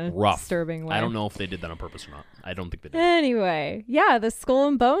hilarious in a disturbing way. I don't know if they did that on purpose or not. I don't think they did. Anyway, yeah, the Skull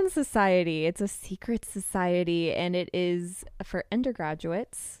and Bones Society. It's a secret society, and it is for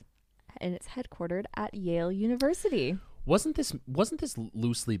undergraduates. And it's headquartered at Yale University. Wasn't this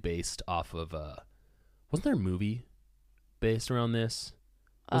loosely based off of wasn't there a movie based around this?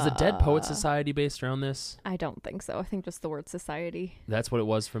 Was the Dead Poets Society based around this? I don't think so. I think just the word society. That's what it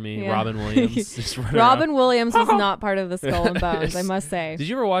was for me. Yeah. Robin Williams. Robin Williams was not part of the Skull and Bones, I must say. Did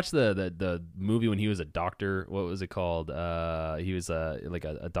you ever watch the movie when he was a doctor? What was it called? He was like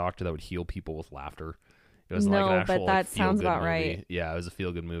a doctor that would heal people with laughter. It was like an actual, but that sounds about movie. Right. Yeah, it was a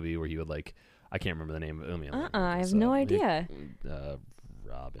feel-good movie where he would like, I can't remember the name of it. I have no idea.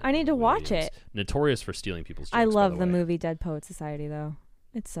 Robin I need to watch it. Notorious for stealing people's jokes, I love the movie Dead Poets Society, though.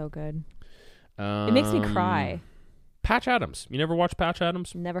 It's so good. It makes me cry. Patch Adams. You never watched Patch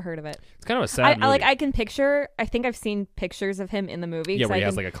Adams? Never heard of it. It's kind of a sad movie. I can picture. I think I've seen pictures of him in the movie. Yeah, where he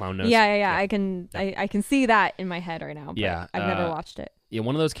has like a clown nose. Yeah. I can see that in my head right now. But yeah, I've never watched it. Yeah,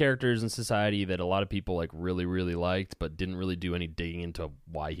 one of those characters in society that a lot of people like really, really liked, but didn't really do any digging into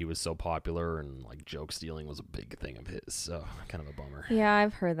why he was so popular, and like joke stealing was a big thing of his. So kind of a bummer. Yeah,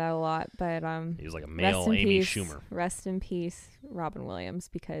 I've heard that a lot, but he was like a male Amy Schumer. Rest in peace, Robin Williams,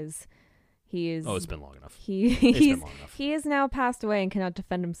 because he is. Oh, it's been long enough. He is now passed away and cannot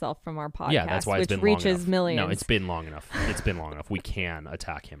defend himself from our podcast. Yeah, that's why it's been reaches long enough. Millions. No, it's been long enough. It's been long enough. We can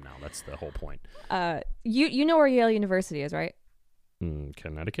attack him now. That's the whole point. You know where Yale University is, right?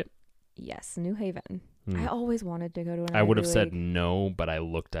 Connecticut. Yes, New Haven. I always wanted to go to an I would have Ivy said League. No, but I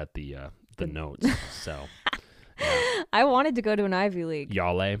looked at the notes. So yeah. I wanted to go to an Ivy League.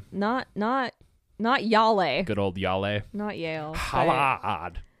 Yale. Not Yale. Good old Yale. Not Yale.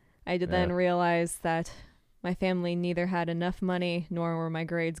 Harvard. I did then realize that My family neither had enough money, nor were my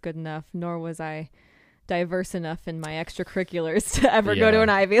grades good enough, nor was I diverse enough in my extrapurriculars to ever go to an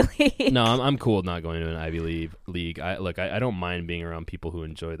Ivy League. No, I'm cool with not going to an Ivy League. I don't mind being around people who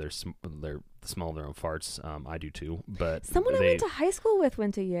enjoy the smell of their own farts. I do too. But someone I went to high school with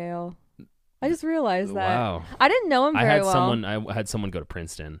went to Yale. I just realized that. Wow. I didn't know him very well. I had someone go to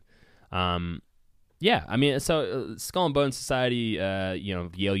Princeton. Yeah, I mean, so Skull and Bones Society,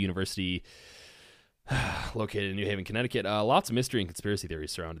 Yale University, located in New Haven, Connecticut. Lots of mystery and conspiracy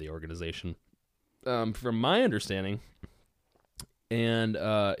theories surround the organization. From my understanding, and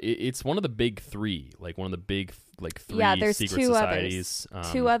it's one of the big three, like one of the big three there's secret two societies.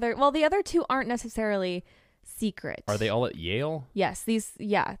 Others. The other two aren't necessarily secret. Are they all at Yale? Yes, there's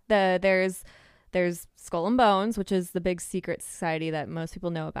Skull and Bones, which is the big secret society that most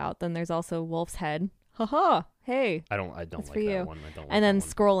people know about. Then there's also Wolf's Head. Haha. Hey. I don't like that one. And then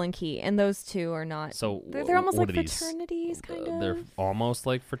Scroll and Key, and those two are not. So they're almost like fraternities, kind of. They're almost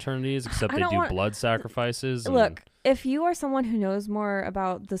like fraternities, except they do blood sacrifices. Look, if you are someone who knows more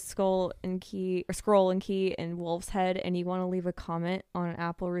about the Scroll and Key and Wolf's Head, and you want to leave a comment on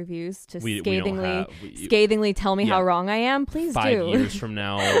Apple reviews to scathingly tell me how wrong I am, please 5 do. 5 years from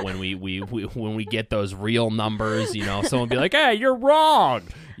now, when we get those real numbers, someone will be like, "Hey, you're wrong."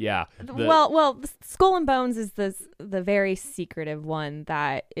 Yeah. Well, Skull and Bones is the very secretive one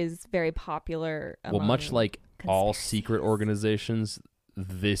that is very popular. Well, much like all secret organizations,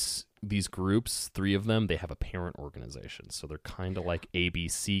 these groups, 3 of them, they have a parent organization, so they're kind of like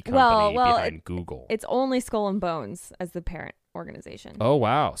ABC company behind Google. It's only Skull and Bones as the parent organization. Oh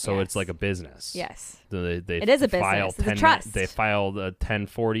wow! So it's like a business. Yes, it is a business. It's a trust. They filed a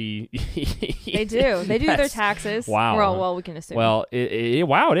 1040. They do. They do their taxes. Wow. Well, we can assume. Well, it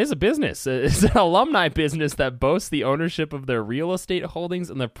is a business. It's an alumni business that boasts the ownership of their real estate holdings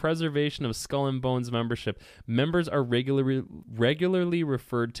and the preservation of Skull and Bones membership. Members are regularly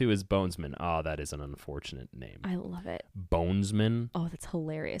referred to as Bonesmen. Oh, that is an unfortunate name. I love it. Bonesmen. Oh, that's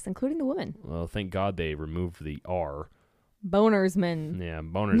hilarious, including the women. Well, thank God they removed the R. Bonersmen. Yeah,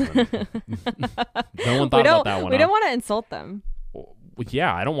 bonersmen. No one thought about that one. We don't want to insult them. Well,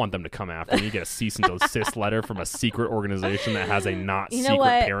 yeah, I don't want them to come after me. You get a cease and desist letter from a secret organization that has a secret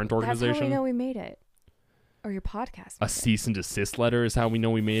parent organization. That's how we know we made it. Or your podcast. A cease and desist letter is how we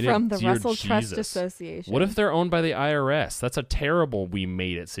know we made it? From the Dear Russell Jesus. Trust Association. What if they're owned by the IRS? That's a terrible we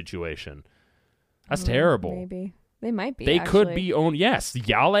made it situation. That's terrible. Maybe. They might be. They could be owned. Yes.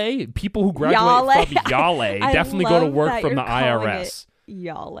 Yale. People who graduate from Yale definitely go to work from the IRS.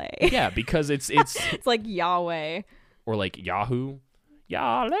 Yale. Yeah, because it's it's like Yahweh. Or like Yahoo.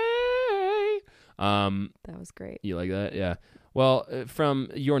 Yale. That was great. You like that? Yeah. Well, from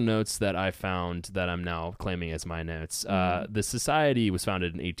your notes that I found that I'm now claiming as my notes, the society was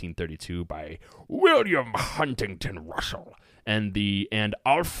founded in 1832 by William Huntington Russell and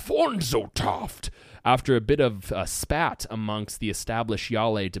Alfonso Taft after a bit of a spat amongst the established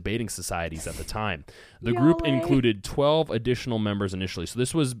Yale debating societies at the time. The group included 12 additional members initially. So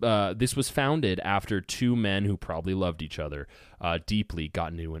this was founded after 2 men who probably loved each other deeply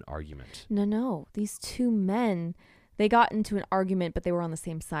got into an argument. No. These 2 men, they got into an argument, but they were on the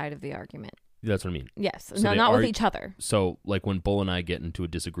same side of the argument. That's what I mean. Yes. So not with each other. So like when Bull and I get into a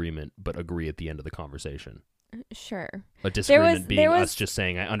disagreement, but agree at the end of the conversation. Sure. A disagreement being us just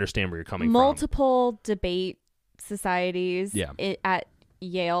saying, I understand where you're coming from. Multiple debate societies at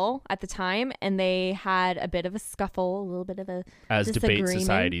Yale at the time, and they had a bit of a scuffle, a little bit of a as debate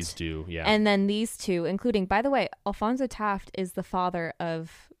societies do, yeah. And then these 2, including, by the way, Alfonso Taft is the father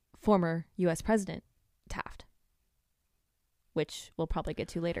of former U.S. President Taft, which we'll probably get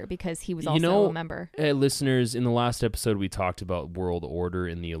to later because he was also a member. Listeners, in the last episode, we talked about world order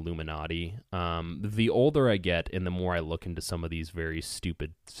and the Illuminati. The older I get and the more I look into some of these very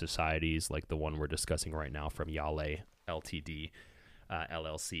stupid societies, like the one we're discussing right now from Yale Ltd,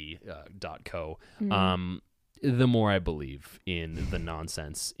 LLC.co, the more I believe in the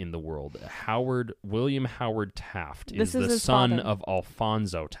nonsense in the world. William Howard Taft is the son of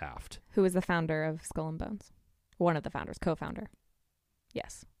Alfonso Taft, who is the founder of Skull and Bones. One of the founders, co-founder.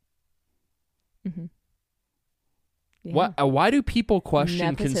 Yes. Mm-hmm. Yeah. Why do people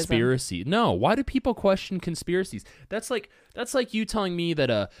question conspiracy? No, why do people question conspiracies? That's like you telling me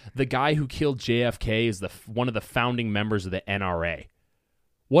that the guy who killed JFK is one of the founding members of the NRA.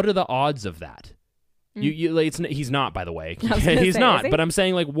 What are the odds of that? He's not, by the way. He's not. But I'm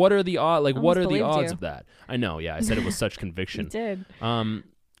saying, like, what are the odds? Like, what are the odds of that? I know. Yeah, I said it with such conviction. You did.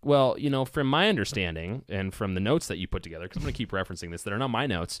 Well, from my understanding and from the notes that you put together, because I'm going to keep referencing this, that are not my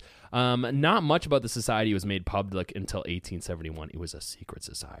notes, not much about the society was made public until 1871. It was a secret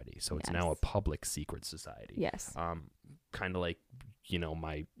society, so it's now a public secret society. Yes. Kind of like,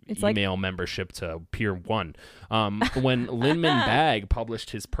 my It's email membership to Pier 1. When Lyman Bagg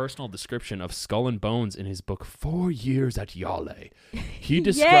published his personal description of Skull and Bones in his book 4 Years at Yale, he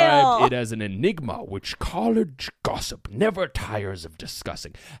described it as an enigma which college gossip never tires of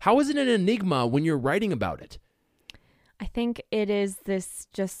discussing. How is it an enigma when you're writing about it? I think it is this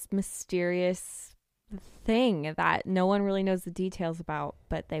just mysterious thing that no one really knows the details about,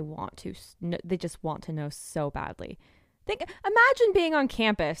 but they just want to know so badly. Imagine being on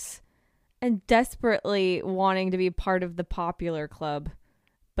campus and desperately wanting to be part of the popular club,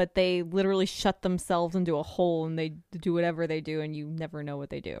 but they literally shut themselves into a hole and they do whatever they do and you never know what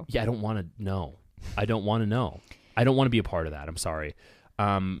they do. Yeah, I don't want to know. I don't want to know. I don't want to be a part of that. I'm sorry.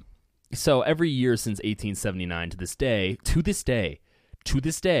 So every year since 1879 to this day,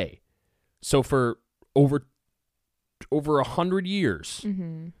 so for over 100 years,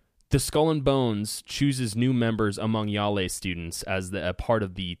 the Skull and Bones chooses new members among Yale students as a part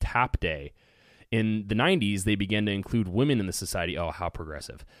of the Tap Day. In the 90s, they began to include women in the society. Oh, how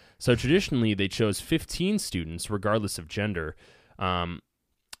progressive. So traditionally, they chose 15 students, regardless of gender,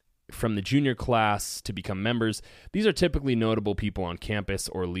 from the junior class to become members. These are typically notable people on campus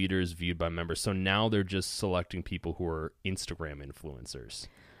or leaders viewed by members. So now they're just selecting people who are Instagram influencers.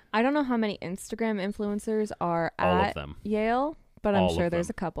 I don't know how many Instagram influencers are at Yale, but I'm sure there's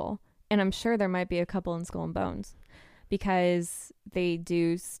a couple. And I'm sure there might be a couple in Skull and Bones because they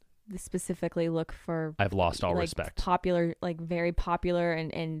do specifically look for... I've lost all respect. Popular, very popular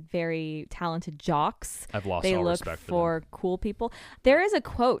and very talented jocks. I've lost all respect They look for cool people. There is a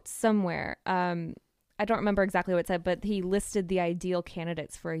quote somewhere. I don't remember exactly what it said, but he listed the ideal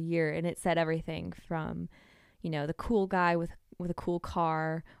candidates for a year, and it said everything from, the cool guy with a cool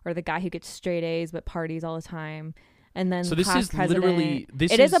car, or the guy who gets straight A's but parties all the time. And then so this is president. Literally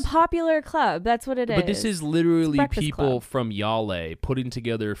it is a popular club. That's what it is. But this is literally people club. From Yale putting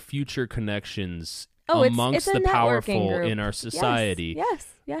together future connections it's amongst a the powerful group. In our society.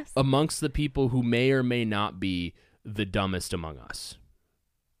 Yes. Amongst the people who may or may not be the dumbest among us.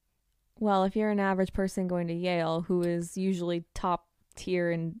 Well, if you're an average person going to Yale, who is usually top tier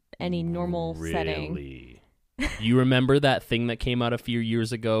in any normal setting. You remember that thing that came out a few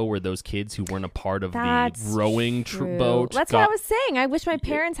years ago where those kids who weren't a part of the rowing boat? That's what I was saying. I wish my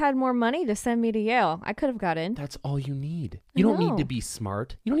parents had more money to send me to Yale. I could have got in. That's all you need. You don't need to be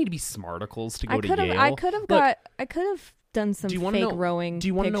smart. You don't need to be smarticles to go to Yale. I could have done some fake rowing pictures. Do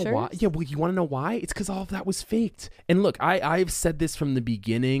you want to know why? Yeah, well, you want to know why? It's because all of that was faked. And look, I've said this from the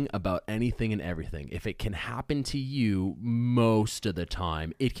beginning about anything and everything. If it can happen to you most of the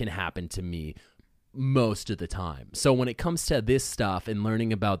time, it can happen to me most of the time. So when it comes to this stuff and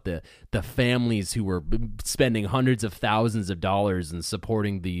learning about the families who were spending hundreds of thousands of dollars and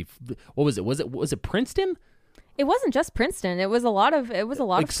supporting what was it? Was it Princeton? It wasn't just Princeton. It was a lot of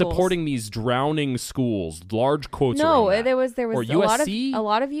schools. Supporting these drowning schools. Large quotes. No, around that. there was or a lot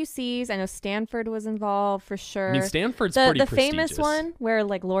of UCs. I know Stanford was involved for sure. I mean, Stanford's pretty prestigious. The famous one where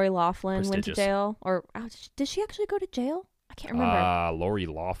Lori Loughlin went to jail, or did she actually go to jail? I can't remember. Lori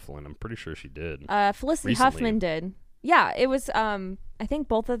Loughlin. I'm pretty sure she did. Felicity Huffman did. Yeah, it was. I think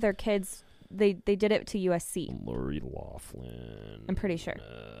both of their kids. They did it to USC. Lori Loughlin. I'm pretty sure.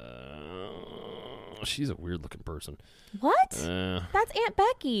 She's a weird looking person. What? That's Aunt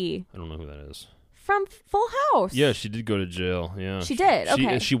Becky. I don't know who that is. From Full House. Yeah, she did go to jail. Yeah, she did.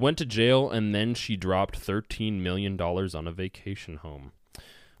 Okay. She went to jail and then she dropped $13 million on a vacation home.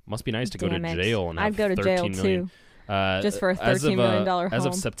 Must be nice to go to jail and have I'd go to jail too. Just for a $13 million home. As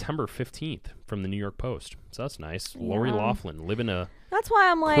of September 15th from the New York Post. So that's nice. Yeah. Lori Loughlin living a that's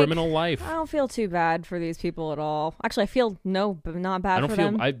why I'm like criminal life. I don't feel too bad for these people at all. Actually, I feel not bad for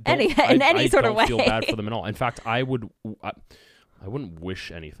them. I don't feel bad for them at all. In fact, I wouldn't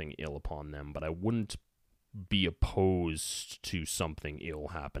wish anything ill upon them, but I wouldn't be opposed to something ill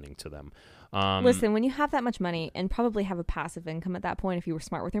happening to them. Listen, when you have that much money and probably have a passive income at that point, if you were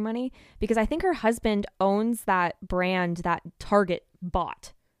smart with your money, because I think her husband owns that brand that Target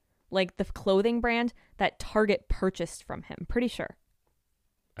bought, like the clothing brand that Target purchased from him. Pretty sure.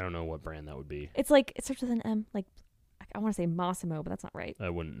 I don't know what brand that would be. It's like, it starts with an M. Like, I want to say Massimo, but that's not right. I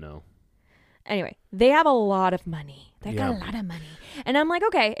wouldn't know. Anyway, they have a lot of money. They got a lot of money. And I'm like,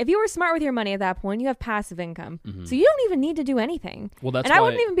 okay, if you were smart with your money at that point, you have passive income. So you don't even need to do anything. Well, that's and I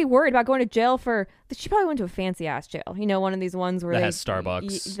wouldn't even be worried about going to jail for... She probably went to a fancy-ass jail. You know, one of these ones where that they... has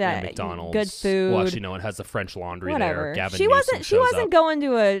Starbucks and McDonald's. Good food. Well, actually, no, it has the French Laundry Whatever. there. Gavin She wasn't going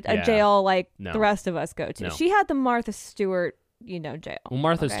to a jail like the rest of us go to. No. She had the Martha Stewart... jail. Well,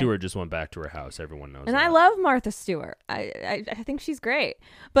 Martha Stewart just went back to her house. Everyone knows. And that. I love Martha Stewart. I think she's great.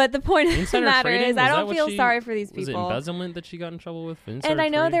 But the point of the matter is, I don't feel sorry for these people. Was it embezzlement that she got in trouble with? And I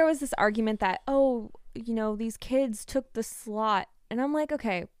know there was this argument that, these kids took the slot. And I'm like,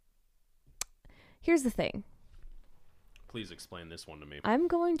 okay, here's the thing. Please explain this one to me. I'm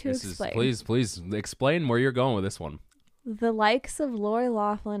going to explain. Please explain where you're going with this one. The likes of Lori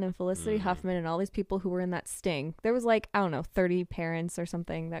Loughlin and Felicity Huffman and all these people who were in that sting. There was 30 parents or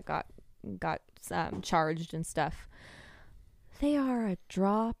something that got charged and stuff. They are a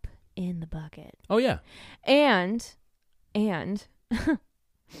drop in the bucket. Oh yeah. And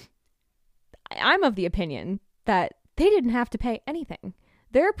I'm of the opinion that they didn't have to pay anything.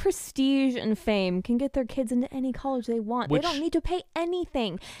 Their prestige and fame can get their kids into any college they want. They don't need to pay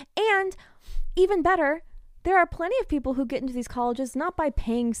anything. And even better, there are plenty of people who get into these colleges not by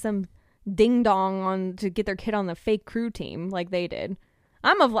paying some ding dong to get their kid on the fake crew team like they did.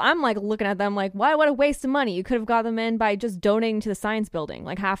 I'm looking at them like, what a waste of money. You could have got them in by just donating to the science building,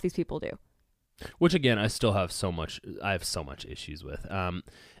 like half these people do. Which again, I have so much issues with.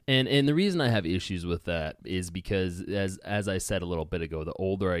 And the reason I have issues with that is because as I said a little bit ago, the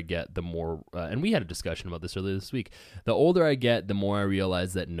older I get, the more and we had a discussion about this earlier this week. The older I get, the more I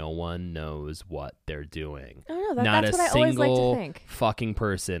realize that no one knows what they're doing. Oh no, that's what I always like to think. Fucking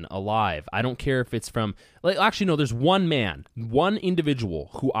person alive. I don't care if it's from actually no, there's one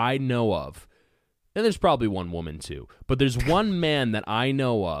individual who I know of. And there's probably one woman too. But there's one man that I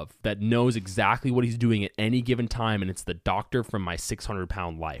know of that knows exactly what he's doing at any given time, and it's the doctor from My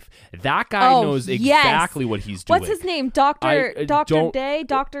 600-Pound Life. That guy knows exactly what he's doing. What's his name? Dr. Day?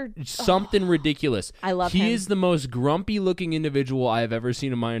 Dr. Something ridiculous. I love him. He is the most grumpy-looking individual I have ever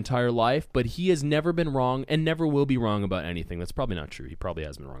seen in my entire life, but he has never been wrong and never will be wrong about anything. That's probably not true. He probably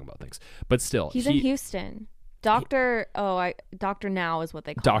has been wrong about things. But still. He's in Houston. Dr. Now is what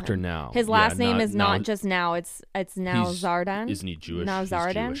they call him. Dr. Now. His last name is not just Now. It's Now Zardan. Isn't he Jewish? Now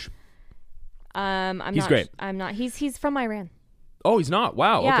Zardan. He's Jewish. He's great. I'm not. He's from Iran. Oh, he's not.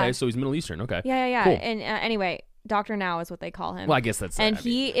 Wow. Yeah. Okay, so he's Middle Eastern. Okay. Yeah. Cool. And anyway, Dr. Now is what they call him. Well, I guess that's. And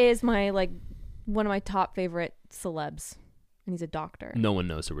he is my one of my top favorite celebs. And he's a doctor. No one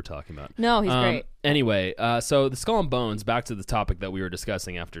knows who we're talking about. No, he's great. Anyway, so the Skull and Bones, back to the topic that we were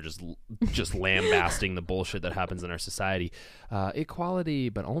discussing after just lambasting the bullshit that happens in our society. Equality,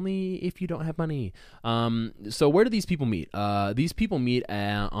 but only if you don't have money. So where do these people meet? These people meet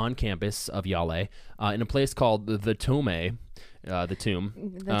on campus of Yale in a place called the Tomb. The tomb.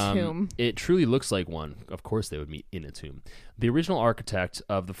 The tomb. It truly looks like one. Of course they would meet in a tomb. The original architect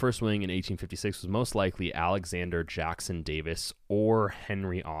of the first wing in 1856 was most likely Alexander Jackson Davis or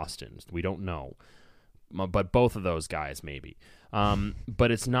Henry Austin. We don't know. But both of those guys maybe.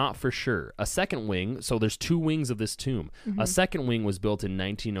 But it's not for sure. A second wing, so there's two wings of this tomb. Mm-hmm. A second wing was built in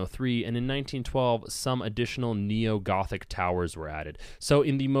 1903, and in 1912, some additional neo-Gothic towers were added. So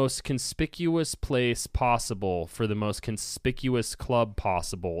in the most conspicuous place possible, for the most conspicuous club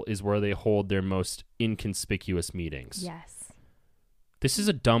possible, is where they hold their most inconspicuous meetings. Yes. This is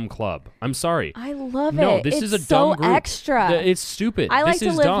a dumb club. I'm sorry. I love it. No, this is a dumb group. So extra. It's stupid. I like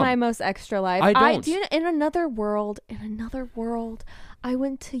this to live my most extra life. I don't. In another world, I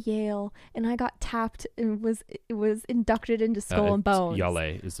went to Yale and I got tapped and was inducted into Skull and Bones. Yale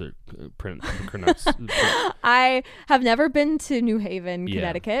is a print. I have never been to New Haven,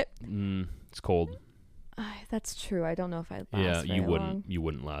 Connecticut. It's cold. That's true. I don't know if I'd last. Yeah, very long. You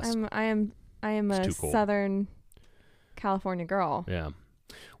wouldn't last. I am a Southern California girl. Yeah.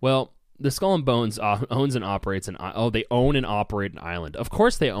 Well, the Skull and Bones owns and operates they own and operate an island. Of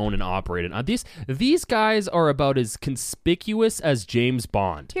course they own and operate it. These guys are about as conspicuous as James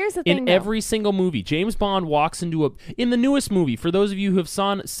Bond. Here's the thing, in every single movie, James Bond walks into in the newest movie. For those of you who have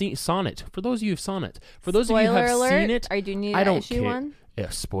seen it. For those of you who've seen it. For those spoiler of you who have alert. seen it. Do you need I don't issue care. one? Yeah,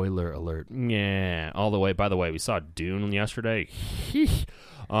 spoiler alert. Yeah. All the way. By the way, we saw Dune yesterday.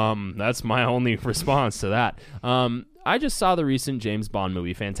 That's my only response to that. I just saw the recent James Bond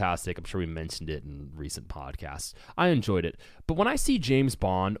movie. Fantastic. I'm sure we mentioned it in recent podcasts. I enjoyed it. But when I see James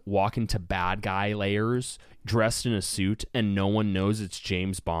Bond walk into bad guy layers dressed in a suit and no one knows it's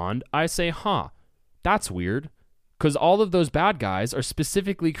James Bond, I say, that's weird. Because all of those bad guys are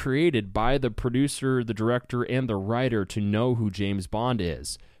specifically created by the producer, the director, and the writer to know who James Bond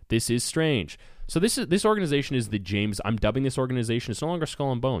is. This is strange. So this organization is the James. I'm dubbing this organization. It's no longer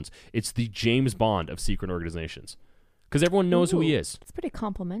Skull and Bones. It's the James Bond of secret organizations, because everyone knows who he is. It's pretty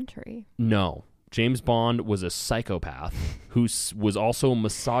complimentary. No, James Bond was a psychopath who was also a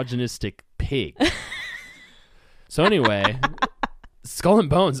misogynistic pig. So anyway, Skull and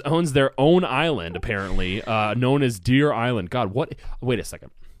Bones owns their own island, apparently, known as Deer Island. God, what? Wait a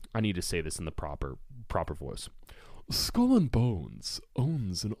second. I need to say this in the proper voice. Skull and Bones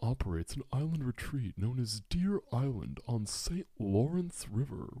owns and operates an island retreat known as Deer Island on St. Lawrence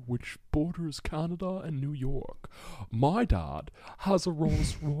River, which borders Canada and New York. My dad has a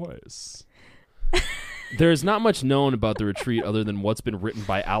Rolls Royce. There is not much known about the retreat other than what's been written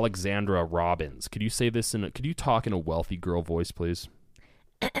by Alexandra Robbins. Could you say this could you talk in a wealthy girl voice, please?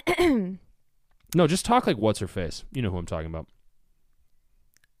 No, just talk like what's her face. You know who I'm talking about.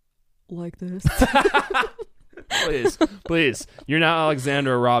 Like this. Please. You're not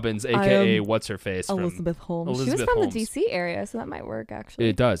Alexandra Robbins, A.K.A. what's her face? Elizabeth Holmes. Elizabeth she was from Holmes. the D.C. area, so that might work, actually.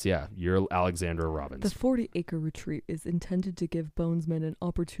 It does, yeah. You're Alexandra Robbins. The 40-acre retreat is intended to give Bonesmen an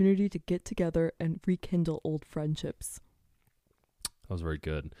opportunity to get together and rekindle old friendships. That was very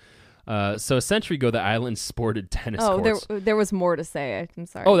good. So a century ago, the island sported tennis courts. There was more to say. I'm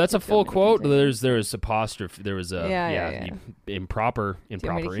sorry. Oh, that's a full quote. There was apostrophe. There was a yeah. improper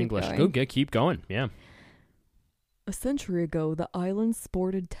English. Keep going. Yeah. A century ago, the island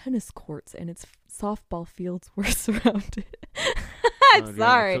sported tennis courts and its softball fields were surrounded. I'm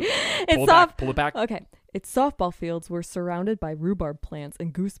sorry. Pull it back. Okay. Its softball fields were surrounded by rhubarb plants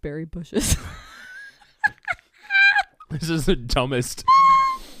and gooseberry bushes. This is the dumbest.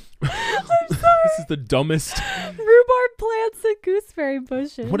 I'm sorry. This is the dumbest. Rhubarb plants and gooseberry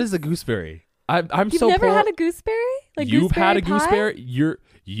bushes. What is a gooseberry? I'm You've so never poor. had a gooseberry? Like You've had a pie? gooseberry?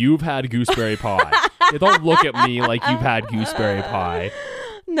 You've had gooseberry pie. Don't look at me like you've had gooseberry pie.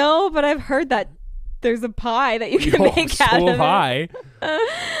 No, but I've heard that there's a pie that you can make out of pie.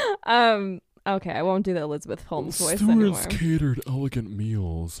 Okay, I won't do the Elizabeth Holmes voice anymore. Stewards catered elegant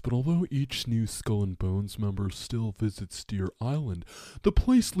meals, but although each new Skull and Bones member still visits Deer Island, the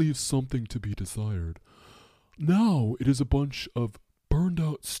place leaves something to be desired. Now it is a bunch of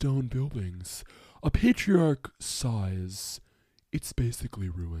burned-out stone buildings, a patriarch size. It's basically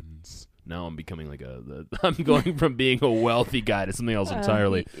ruins. Now I'm becoming like I'm going from being a wealthy guy to something else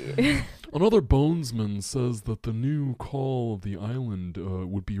entirely. Another bonesman says that the new call of the island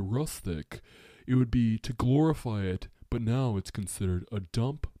would be rustic. It would be to glorify it, but now it's considered a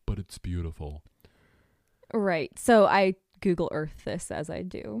dump, but it's beautiful. Right. So I Google Earth this as I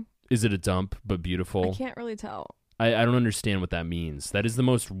do. Is it a dump, but beautiful? I can't really tell. I don't understand what that means. That is the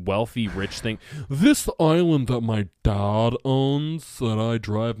most wealthy, rich thing. This island that my dad owns, that I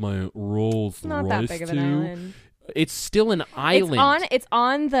drive my Rolls Not Royce that big of to, an island. It's still an island. It's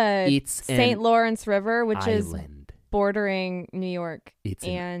on the It's St. Lawrence River, which island. is bordering New York It's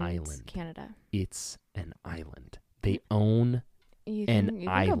and an island. Canada. It's an island. They own You an can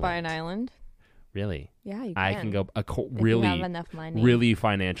island. go buy an island. Really? Yeah, you can. I can go if you have enough money. really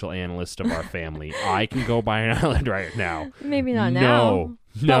financial analyst of our family. I can go buy an island right now. Maybe not No. now.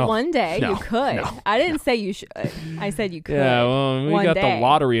 But one day No. you could. No. I didn't say you should. I said you could. Yeah, well, we one got day. the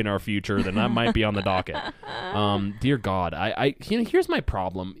lottery in our future, then that might be on the docket. Dear God, here's my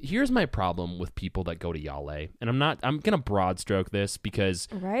problem. Here's my problem with people that go to Yale, and I'm gonna broad stroke this because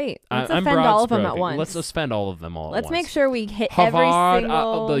Right. I'm Let's offend all of them at broad-stroking. once. Let's offend all of them all at once. Let's make sure we hit Harvard, every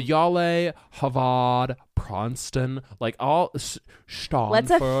single. the Yale, Harvard, Princeton, like all Stanford.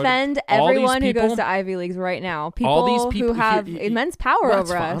 Let's offend all these everyone who goes people- to Ivy Leagues right now. People, all these people who have immense power Well, that's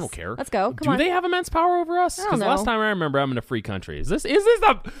over fine. us. I don't care. Let's go. Come on. Do they have immense power over us? I don't know. Last time I remember, I'm in a free country. Is this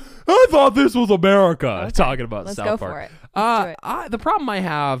the? I thought this was America. Okay. Talking about Let's South go Park. for it. Let's do it. The problem I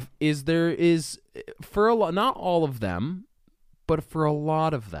have is there is for a lot, not all of them, but for a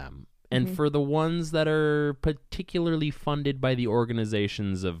lot of them, and Mm-hmm. for the ones that are particularly funded by the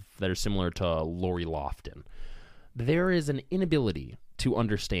organizations that are similar to Lori Lofton, there is an inability to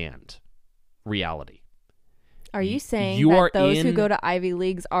understand reality. Are you saying You that are those who in- go to Ivy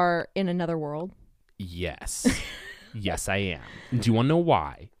Leagues are in another world? Yes. Yes, I am. Do you want to know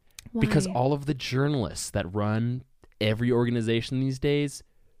why? Because Why? all of the journalists that run every organization these days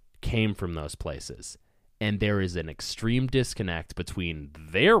came from those places. And there is an extreme disconnect between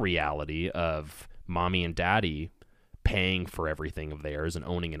their reality of mommy and daddy paying for everything of theirs and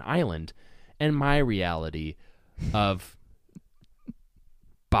owning an island and my reality of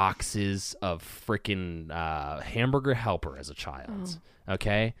boxes of freaking hamburger helper as a child.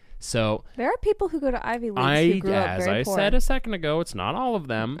 Okay? So there are people who go to Ivy Leagues who grew up as very I poor. said a second ago, it's not all of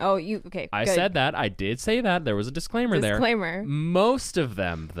them. Oh, you okay? I good. said that. I did say that. There was a disclaimer there. Disclaimer. Most of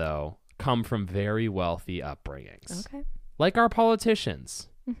them, though, come from very wealthy upbringings. Okay. Like our politicians.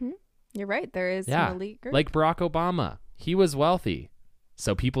 Mm-hmm. You're right. There is Yeah. an elite group. Like Barack Obama. He was wealthy.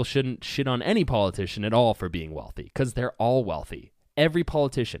 So people shouldn't shit on any politician at all for being wealthy because they're all wealthy. Every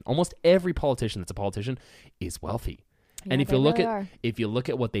politician, almost every politician that's a politician is wealthy. Yeah, and if they you look really at are. if you look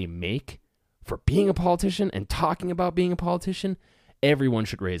at what they make for being a politician and talking about being a politician, everyone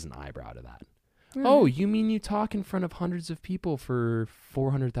should raise an eyebrow to that. Mhm. Oh, you mean you talk in front of hundreds of people for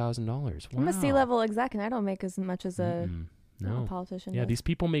 $400,000? Wow. I'm a C-level exec, and I don't make as much as a no politician. Yeah, does. these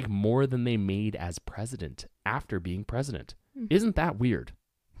people make more than they made as president after being president. Mhm. Isn't that weird?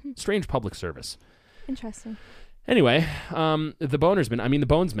 Strange public service. Interesting. Anyway, the bonersmen,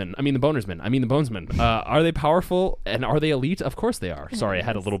 are they powerful and are they elite? Of course they are. Sorry, I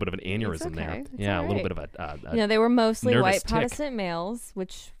had a little bit of an aneurysm there. It's Yeah, all a little right. bit of a You know, they were mostly nervous white tick. Protestant males,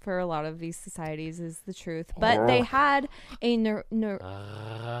 which for a lot of these societies is the truth. But they had a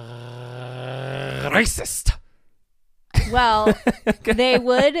racist. well, they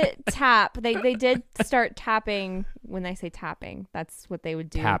would tap. They did start tapping. When I say tapping, that's what they would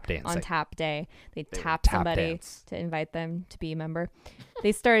do Tap dancing. on tap day. They They tap would tap somebody dance. to invite them to be a member.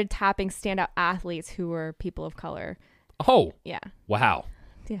 They started tapping standout athletes who were people of color. Oh, Yeah. wow.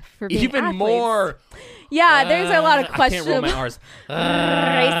 Yeah, for being Even athletes. more. Yeah, there's a lot of I can't roll questionable. my R's.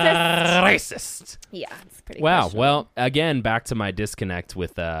 Racist. Racist. Yeah, it's pretty. Wow. questionable. Well, again, back to my disconnect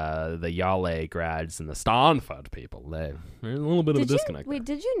with the Yale grads and the Stanford people. There's a little bit of a disconnect. Wait,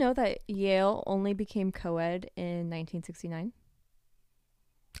 did you know that Yale only became co-ed in 1969?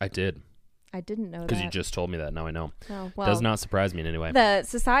 I did, I didn't know that. because you just told me that. Now I know. Oh, well, Does not surprise me in any way. the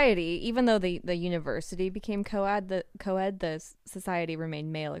society, even though the university became co-ed, the society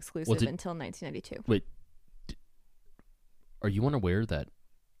remained male exclusive until 1992. Wait, are you unaware that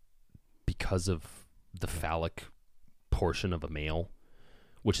because of the phallic portion of a male,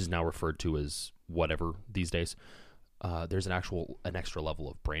 which is now referred to as whatever these days, there's an extra level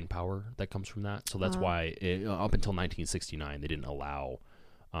of brain power that comes from that. So that's why up until 1969 they didn't allow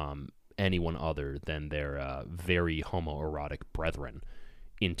anyone other than their very homoerotic brethren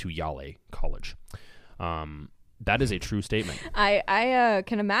into Yale College. That is a true statement. I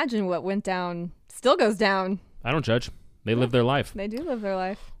can imagine what went down still goes down. I don't judge. They live their life. They do live their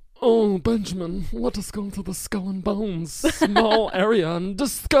life. Oh, Benjamin, let us go to the Skull and Bones small area and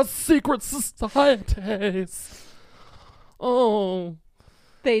discuss secret societies. Oh.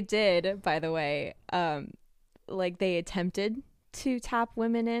 They did, by the way. Like they attempted to tap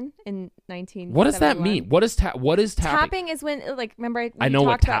women in 1971. What does that mean? What is tapping? Tapping is when, like, remember we I know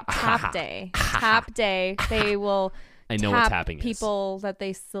what talked about tap day. Tap day. They will I know what tap tapping is. people that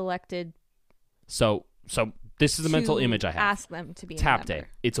they selected. So this is the mental to image I have. Ask them to be Tap a day. member.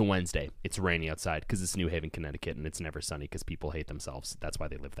 It's a Wednesday. It's rainy outside because it's New Haven, Connecticut, and it's never sunny because people hate themselves. That's why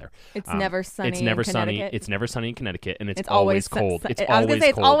they live there. It's never sunny. It's never in sunny. Connecticut. It's never sunny in Connecticut, and it's always always cold. It's I was gonna always say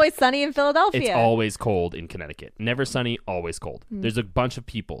it's cold. always sunny in Philadelphia. It's always cold in Connecticut. Never sunny, always cold. There's a bunch of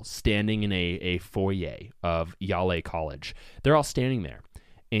people standing in a foyer of Yale College. They're all standing there,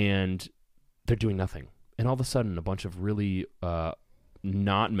 and they're doing nothing. And all of a sudden, a bunch of really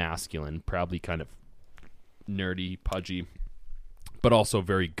not masculine, probably kind of nerdy, pudgy, but also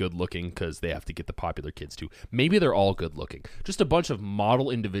very good looking because they have to get the popular kids too. Maybe they're all good looking. Just a bunch of model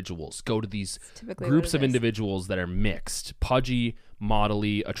individuals go to these typically groups what of it is. individuals that are mixed, pudgy,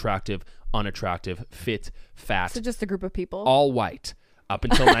 modelly, attractive, unattractive, fit, fat, So just a group of people. all white up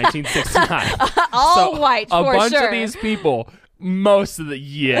until 1969. All So white, a for bunch sure. of these people, most of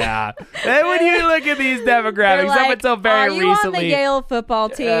the and when you look at these They're demographics, like, up until very are you recently, on the Yale football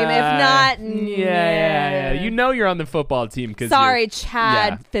team? If not, yeah. You know you're on the football team because sorry,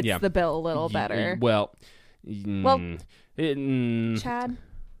 Chad yeah, fits yeah. the bill a little better. Well, Chad,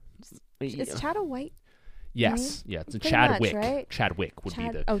 is Chad a white? yes, yeah, it's a Pretty Chadwick. much, right? Chadwick would be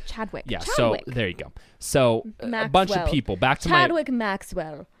the Chadwick. yeah. Chadwick. So there you go. So a bunch of Maxwell. people. Back to Chadwick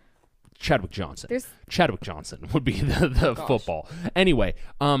Maxwell. Chadwick Johnson. There's Chadwick Johnson would be the gosh. football. Anyway,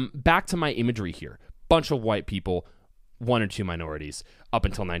 back to my imagery here. Bunch of white people, one or two minorities. Up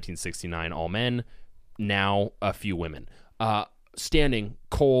until 1969, all men. Now a few women. Standing,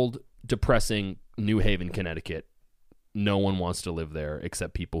 cold, depressing, New Haven, Connecticut. No one wants to live there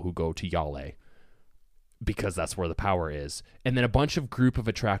except people who go to Yale, because that's where the power is. And then a bunch of group of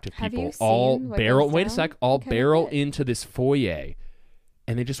attractive Have people you all seen what barrel. goes Wait a down sec. All in barrel Connecticut? into this foyer,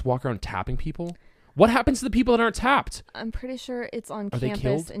 and they just walk around tapping people. What happens to the people that aren't tapped? I'm pretty sure it's on Are they campus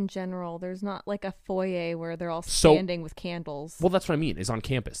killed? in general. There's not like a foyer where they're all So- standing with candles. Well, that's what I mean. Is on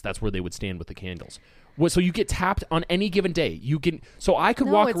campus. That's where they would stand with the candles. Well, so you get tapped on any given day. You can. So I could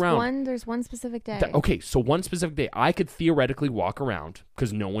no, walk it's around. there's one specific day. Okay, so one specific day, I could theoretically walk around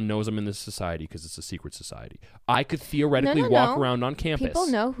because no one knows I'm in this society because it's a secret society. I could theoretically walk around on campus. People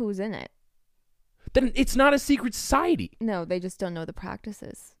know who's in it. Then it's not a secret society. No, they just don't know the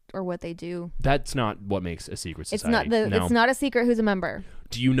practices or what they do. That's not what makes a secret society. It's not a secret who's a member.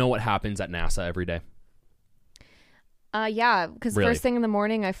 Do you know what happens at NASA every day? Yeah, because Really? first thing in the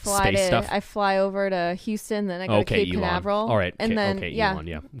morning I fly over to Houston, then I go to Cape Elon. Canaveral. All right, and then Elon,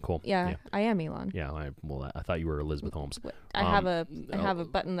 yeah, cool. Yeah, I am Elon. Yeah, I thought you were Elizabeth Holmes. I have a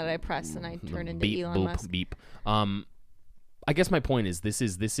button that I press and I turn into beep, Elon boop, Musk. Beep. I guess my point is this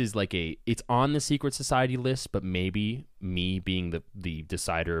is like it's on the secret society list, but maybe me being the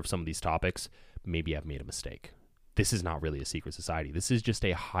decider of some of these topics, maybe I've made a mistake. This is not really a secret society. This is just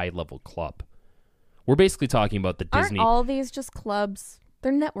a high level club. We're basically talking about the Disney. Aren't all these just clubs?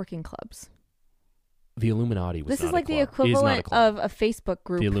 They're networking clubs. The Illuminati was This not is like a the club. It is not a equivalent club. of a Facebook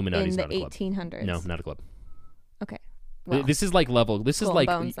group The Illuminati in is the not a club. 1800s. No, not a club. Okay. Well, This is like level. This Skull is like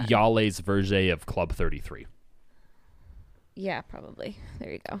and Bones, then. Yale's version of Club 33. yeah, probably.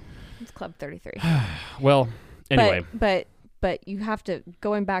 There you go. It's Club 33. Well, anyway. But you have to,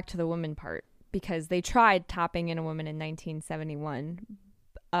 going back to the woman part, because they tried tapping in a woman in 1971,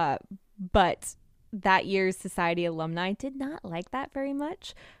 but that year's society alumni did not like that very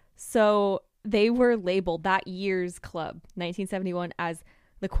much. So they were labeled, that year's club, 1971, as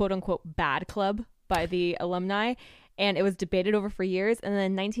the quote-unquote bad club by the alumni. And it was debated over for years. And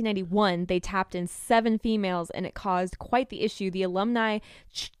then in 1991, they tapped in 7 females, and it caused quite the issue. The alumni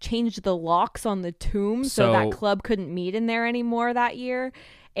changed the locks on the tomb so that club couldn't meet in there anymore that year.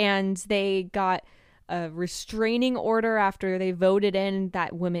 And they got a restraining order after they voted in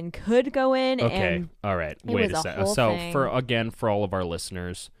that women could go in. Okay. And all right. it Wait was a a second. whole So thing. for all of our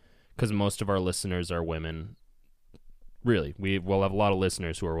listeners, because most of our listeners are women. Really, we'll have a lot of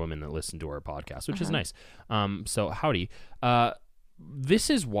listeners who are women that listen to our podcast, which is nice. So howdy. This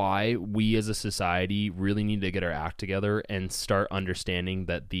is why we as a society really need to get our act together and start understanding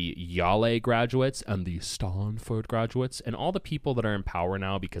that the Yale graduates and the Stanford graduates and all the people that are in power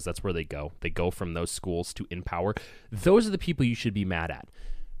now, because that's where they go. They go from those schools to in power. Those are the people you should be mad at.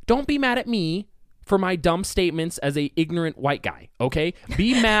 Don't be mad at me for my dumb statements as a ignorant white guy, okay?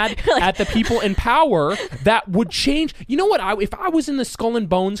 Be mad at the people in power that would change. You know what? If I was in the Skull and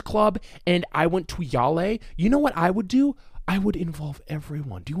Bones Club and I went to Yale, you know what I would do? I would involve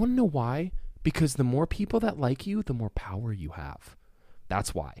everyone. Do you want to know why? Because the more people that like you, the more power you have.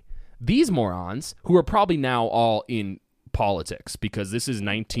 That's why. These morons, who are probably now all in politics, because this is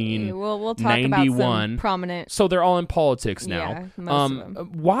 1991. we'll talk about some prominent. So they're all in politics now. Yeah, most of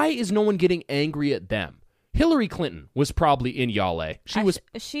them. Why is no one getting angry at them? Hillary Clinton was probably in Yale.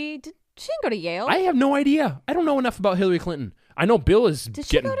 She didn't go to Yale. I have no idea. I don't know enough about Hillary Clinton. I know Bill is Did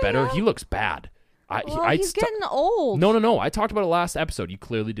she getting go to better. Yale? He looks bad. He's getting old. No. I talked about it last episode. You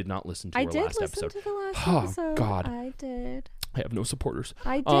clearly did not listen to our last episode. I did listen to the last Oh, episode. God. I did. I have no supporters.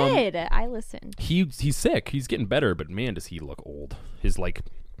 I did. I listened. He's sick. He's getting better, but man, does he look old. He's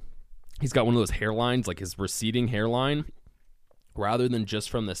got one of those hairlines, like his receding hairline, rather than just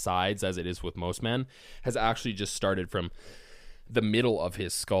from the sides as it is with most men, has actually just started from the middle of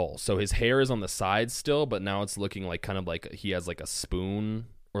his skull. So his hair is on the sides still, but now it's looking like kind of like he has like a spoon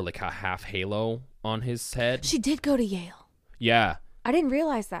or like a half halo on his head. She did go to Yale. Yeah. I didn't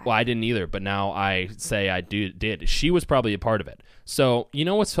realize that. Well, I didn't either, but now I say I did. She was probably a part of it. So, you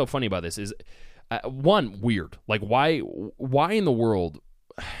know what's so funny about this is, one, weird. Like, why in the world?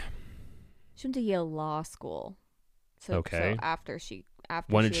 She went to Yale Law School. Okay. So after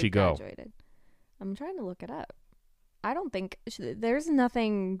When she did she had go? graduated. I'm trying to look it up. I don't think there's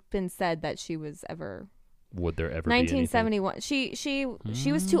nothing been said that she was ever. Would there ever 1971. She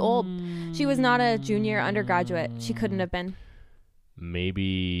was too old. She was not a junior undergraduate. She couldn't have been.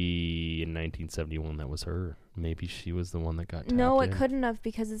 Maybe in 1971 that was her. Maybe she was the one that got tapped No, it in. couldn't have,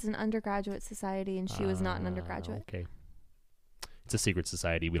 because it's an undergraduate society and she was not an undergraduate. Okay. It's a secret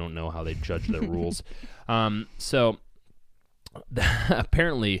society. We don't know how they judge their rules. So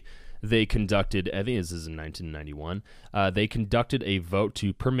apparently they conducted, I think this is in 1991, they conducted a vote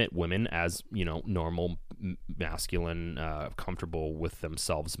to permit women, as, normal, masculine, comfortable with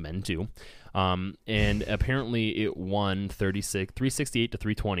themselves men do. And apparently it won 368 to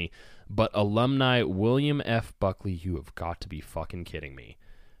 320. But alumni William F. Buckley, you have got to be fucking kidding me,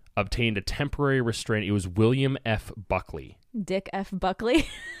 obtained a temporary restraint. It was William F. Buckley. Dick F. Buckley.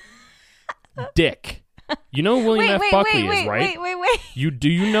 Dick. You know who William F. Buckley is, right? Wait. Do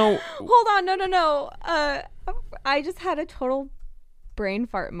you know? Hold on, no. I just had a total brain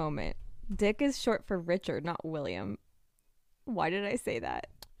fart moment. Dick is short for Richard, not William. Why did I say that?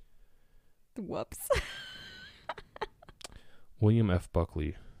 Whoops. William F.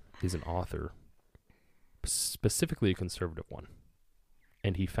 Buckley is an author, specifically a conservative one,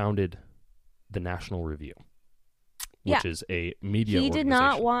 and he founded the National Review, which is a media organization. He did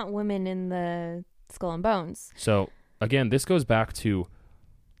not want women in the Skull and Bones. So, again, this goes back to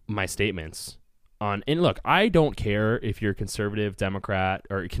my statements on, and look, I don't care if you're conservative, Democrat,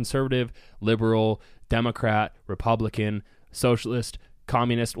 or conservative, liberal, Democrat, Republican, socialist,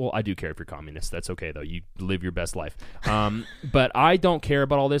 communist. Well, I do care if you're communist. That's okay, though. You live your best life. But I don't care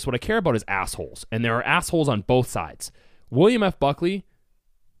about all this. What I care about is assholes, and there are assholes on both sides. William F. Buckley,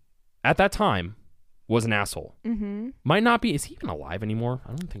 at that time, was an asshole. Mm-hmm. Might not be. Is he even alive anymore? I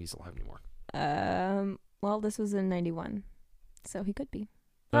don't think he's alive anymore. Well, this was in 91, so he could be.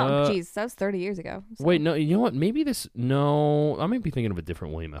 Oh, geez, that was 30 years ago. So. Wait, no, you know what? Maybe this. No, I might be thinking of a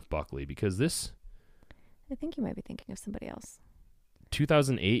different William F. Buckley because this. I think you might be thinking of somebody else.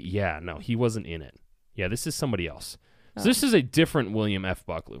 2008. Yeah, no, he wasn't in it. Yeah, this is somebody else. So this is a different William F.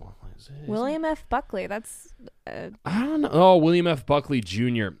 Buckley. William F. Buckley. That's. I don't know. Oh, William F. Buckley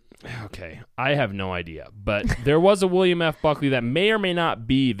Jr. Okay, I have no idea, but there was a William F. Buckley that may or may not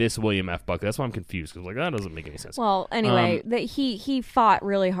be this William F. Buckley. That's why I'm confused because that doesn't make any sense. Well, anyway, he fought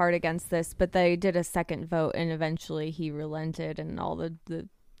really hard against this, but they did a second vote, and eventually he relented, and all the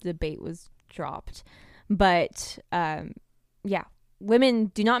debate was dropped. But yeah,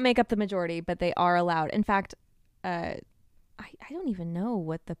 women do not make up the majority, but they are allowed. In fact, I don't even know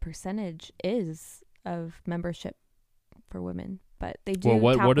what the percentage is of membership for women. But they do. Well,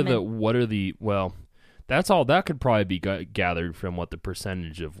 what are the that's all that could probably be gathered from what the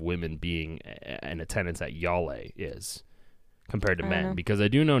percentage of women being in attendance at Yale is compared to men, because I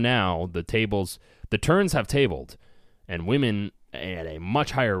do know now the turns have tabled, and women at a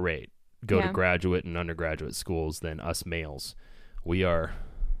much higher rate go to graduate and undergraduate schools than us males. We are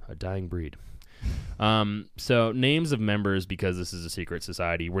a dying breed. So names of members, because this is a secret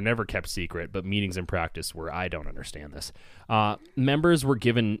society, were never kept secret, but meetings in practice were. I don't understand this. Members were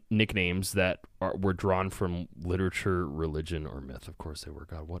given nicknames that were drawn from literature, religion, or myth. Of course they were.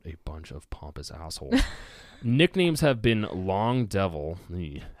 God, what a bunch of pompous assholes. Nicknames have been Long Devil,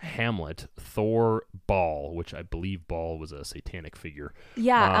 Hamlet, Thor, Baal, which I believe Baal was a satanic figure.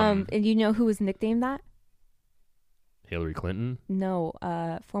 Yeah, and you know who was nicknamed that? Hillary Clinton? No,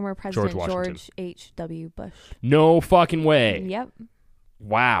 former President George H.W. Bush. No fucking way. Yep.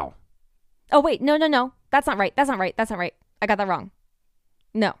 Wow. Oh, wait. No. That's not right. I got that wrong.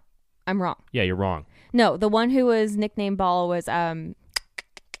 No, I'm wrong. Yeah, you're wrong. No, the one who was nicknamed Ball was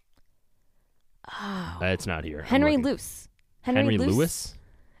it's not here. Henry Luce. Henry Lewis?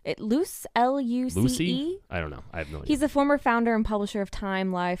 Luce, L-U-C-E? Lucy? I don't know. I have no idea. He's the former founder and publisher of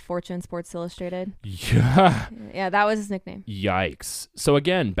Time, Life, Fortune, Sports Illustrated. Yeah. Yeah, that was his nickname. Yikes. So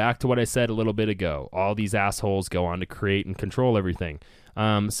again, back to what I said a little bit ago. All these assholes go on to create and control everything.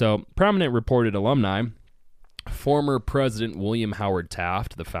 So prominent reported alumni: former President William Howard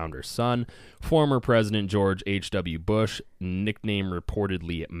Taft, the founder's son; former President George H.W. Bush, nickname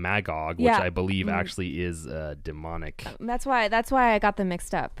reportedly Magog, which I believe actually is demonic. That's why I got them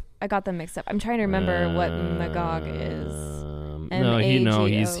mixed up. I'm trying to remember what Magog is. No,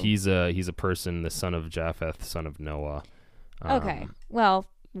 he's a person, the son of Japheth, son of Noah. Okay, well,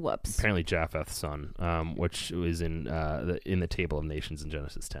 whoops. Apparently Japheth's son, which is in the Table of Nations in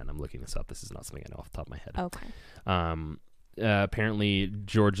Genesis 10. I'm looking this up. This is not something I know off the top of my head. Okay. Apparently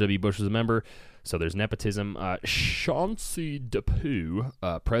George W. Bush was a member, so there's nepotism. Chauncey Depew,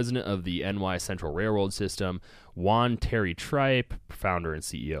 president of the NY Central Railroad System; Juan Terry Tripe, founder and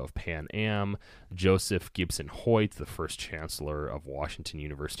CEO of Pan Am; Joseph Gibson Hoyt, the first chancellor of Washington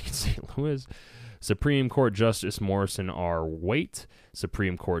University in St. Louis; Supreme Court Justice Morrison R. Waite;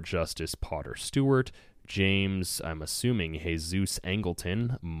 Supreme Court Justice Potter Stewart; James, I'm assuming, Jesus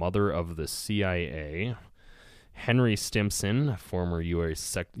Angleton, mother of the CIA; Henry Stimson, former U.S.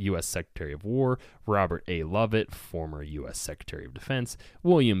 Secretary of War; Robert A. Lovett, former U.S. Secretary of Defense;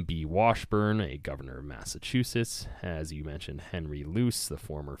 William B. Washburn, a governor of Massachusetts; as you mentioned, Henry Luce, the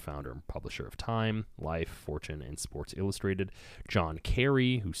former founder and publisher of Time, Life, Fortune, and Sports Illustrated; John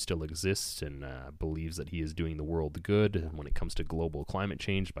Kerry, who still exists and believes that he is doing the world good when it comes to global climate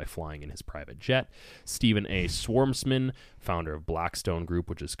change by flying in his private jet; Stephen A. Swarmsman, founder of Blackstone Group,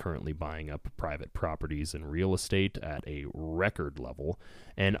 which is currently buying up private properties and real estate estate at a record level.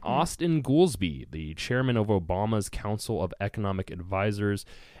 And Austin Goolsbee, the chairman of Obama's Council of Economic Advisors.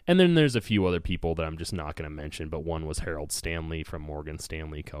 And then there's a few other people that I'm just not going to mention, but one was Harold Stanley from Morgan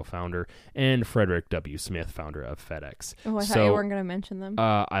Stanley, co-founder, and Frederick W. Smith, founder of FedEx. Oh, I thought you weren't going to mention them.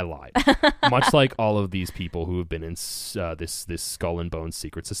 I lied. Much like all of these people who have been in this Skull and Bones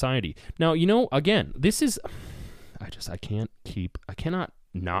secret society. Now, again, this is... I cannot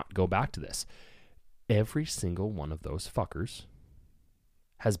not go back to this. Every single one of those fuckers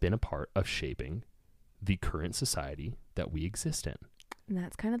has been a part of shaping the current society that we exist in. And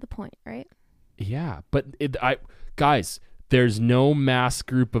that's kind of the point, right? Yeah, but guys, there's no mass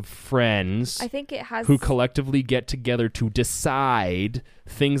group of friends I think it has who collectively get together to decide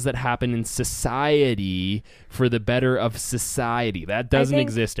things that happen in society for the better of society. That doesn't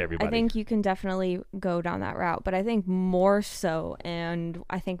exist, everybody. I think you can definitely go down that route, but I think more so, and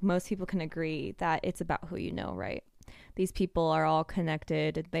I think most people can agree that it's about who you know, right? These people are all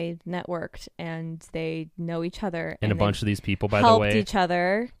connected. They networked and they know each other. And a bunch of these people, by the way, helped each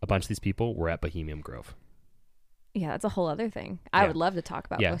other. A bunch of these people were at Bohemian Grove. Yeah, that's a whole other thing. I would love to talk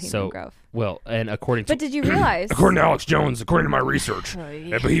about Bohemian Grove. Well, and according to... But did you realize... According to Alex Jones, according to my research,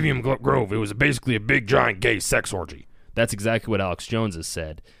 at Bohemian Grove, it was basically a big, giant gay sex orgy. That's exactly what Alex Jones has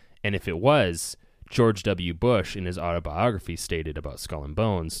said. And if it was, George W. Bush, in his autobiography, stated about Skull and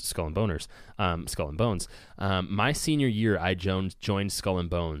Bones, my senior year, I joined Skull and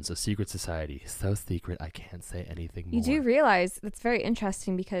Bones, a secret society. So secret, I can't say anything more. You do realize that's very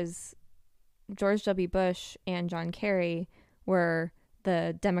interesting because George W. Bush and John Kerry were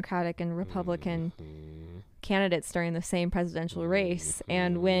the Democratic and Republican candidates during the same presidential race.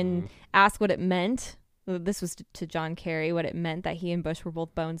 And when asked what it meant, this was to John Kerry, what it meant that he and Bush were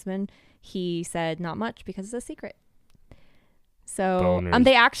both bonesmen, he said not much because it's a secret. So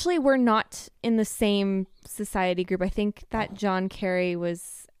they actually were not in the same society group. I think that John Kerry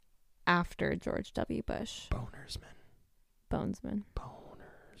was after George W. Bush. Bonesman.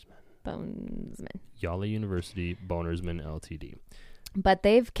 Yale University Bonersman Ltd. But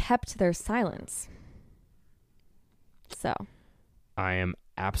they've kept their silence. So I am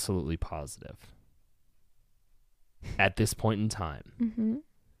absolutely positive at this point in time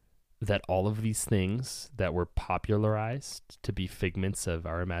that all of these things that were popularized to be figments of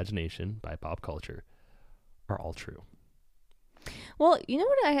our imagination by pop culture are all true. Well, you know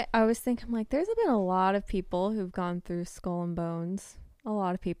what I was thinking? Like, there's been a lot of people who've gone through Skull and Bones. A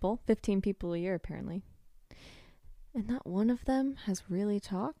lot of people. 15 people a year, apparently. And not one of them has really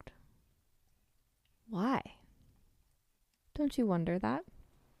talked? Why? Don't you wonder that?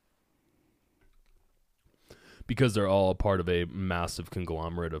 Because they're all a part of a massive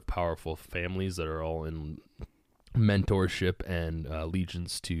conglomerate of powerful families that are all in mentorship and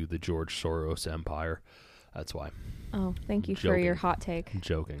allegiance to the George Soros empire. That's why. Oh, thank you for your hot take. I'm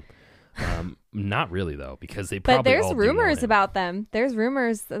joking. Not really, though, because they probably But there's all rumors about them. There's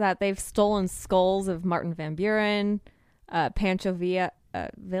rumors that they've stolen skulls of Martin Van Buren, Pancho Villa,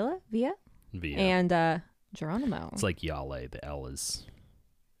 and Geronimo. It's like Yale. The L is...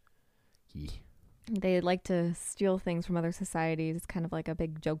 They like to steal things from other societies. It's kind of like a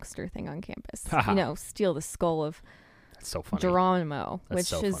big jokester thing on campus. Steal the skull of so funny. Geronimo,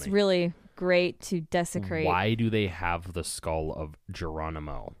 which is really great to desecrate. Why do they have the skull of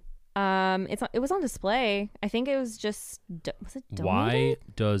Geronimo? It was on display. I think it was just was it donated? Why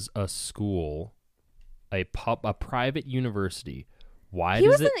does a school, a private university, he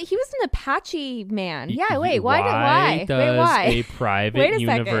was an Apache man. Yeah, wait, why does a private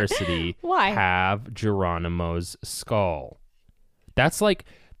university have Geronimo's skull? That's like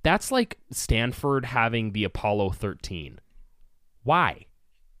Stanford having the Apollo 13. Why?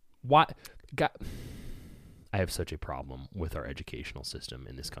 I have such a problem with our educational system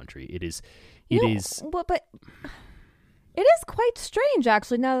in this country. It is. But it is quite strange,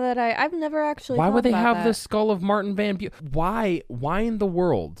 actually. Now that I've never actually. Why would they have that. the skull of Martin Van Buren? Why in the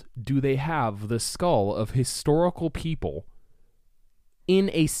world do they have the skull of historical people in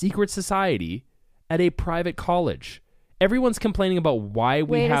a secret society at a private college? Everyone's complaining about why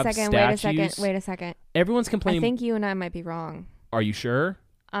we have statues. Wait a second. Everyone's complaining. I think you and I might be wrong. Are you sure?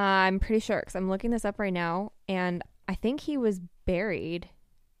 I'm pretty sure because I'm looking this up right now, and I think he was buried,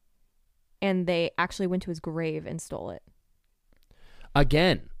 and they actually went to his grave and stole it.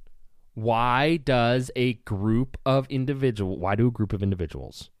 Again, why do a group of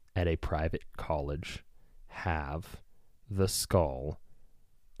individuals at a private college have the skull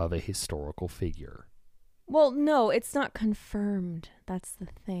of a historical figure? Well, no, it's not confirmed. That's the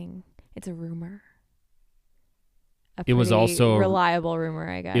thing. It's a rumor. It was also reliable rumor,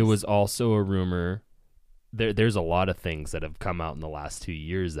 I guess. It was also a rumor there's a lot of things that have come out in the last 2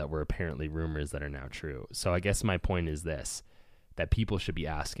 years that were apparently rumors that are now true. So I guess my point is this, that people should be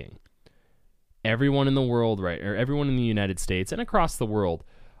asking. Everyone in the world, right, or everyone in the United States and across the world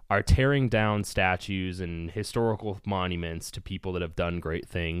are tearing down statues and historical monuments to people that have done great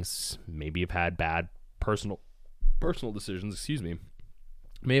things, maybe have had bad personal decisions,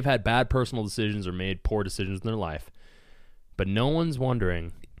 may have had bad personal decisions or made poor decisions in their life. But no one's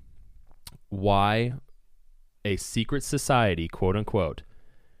wondering why a secret society, quote unquote,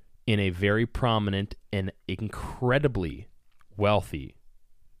 in a very prominent and incredibly wealthy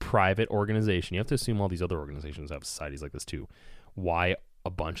private organization. You have to assume all these other organizations have societies like this too. Why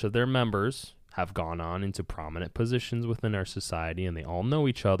a bunch of their members have gone on into prominent positions within our society, and they all know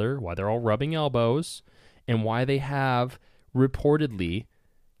each other, why they're all rubbing elbows, and why they have reportedly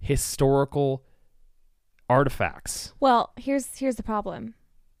historical artifacts. Well, here's the problem.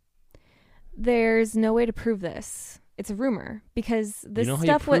 There's no way to prove this. It's a rumor because this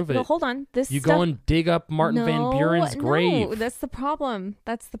stuff would. Well, hold on. You go and dig up Martin Van Buren's grave. No, that's the problem.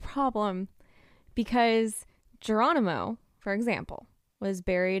 Because Geronimo, for example, was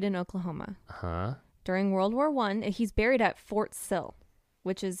buried in Oklahoma. During World War I. He's buried at Fort Sill,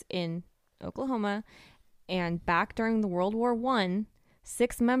 which is in Oklahoma. And back during the World War I,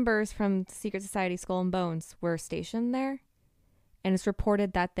 6 members from the Secret Society Skull and Bones were stationed there. And it's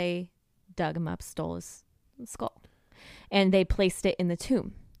reported that they dug him up, stole his skull, and they placed it in the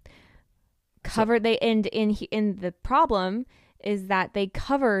tomb. The problem is that they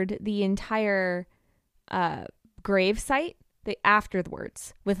covered the entire grave site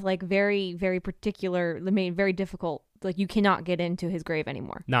afterwards with like very, very particular, made very difficult. Like you cannot get into his grave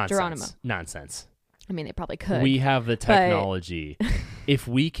anymore. Nonsense. I mean, they probably could. We have the technology. If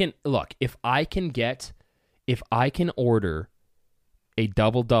I can order a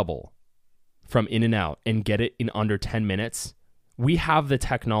double from In-N-Out and get it in under 10 minutes, we have the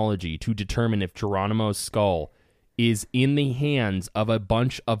technology to determine if Geronimo's skull is in the hands of a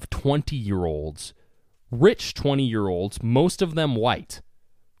bunch of 20-year-olds, rich 20-year-olds, most of them white.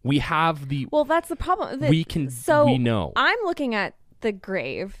 We have the... Well, that's the problem. We know. I'm looking at the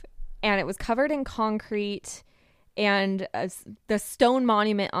grave, and it was covered in concrete and the stone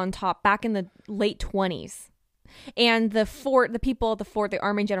monument on top back in the late 20s. And the people at the fort, the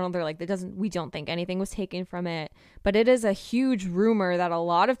army general, they're like, we don't think anything was taken from it. But it is a huge rumor that a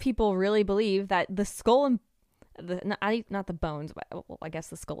lot of people really believe that the skull and not the bones, but well, I guess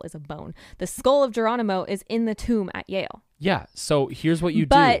the skull is a bone. The skull of Geronimo is in the tomb at Yale. Yeah. So here's what you do.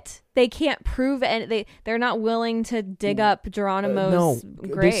 But they can't prove it. They're not willing to dig up Geronimo's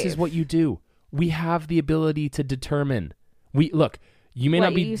grave. This is what you do. We have the ability to determine. You may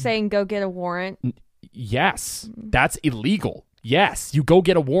not be... You saying go get a warrant? Yes, that's illegal. Yes, you go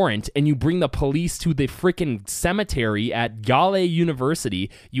get a warrant and you bring the police to the freaking cemetery at Yale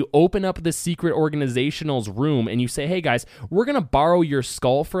University. You open up the secret organizational's room and you say, hey guys, we're going to borrow your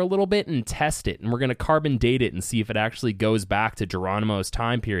skull for a little bit and test it. And we're going to carbon date it and see if it actually goes back to Geronimo's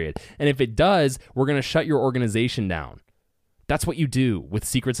time period. And if it does, we're going to shut your organization down. That's what you do with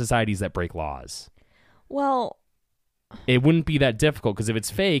secret societies that break laws. Well... It wouldn't be that difficult because if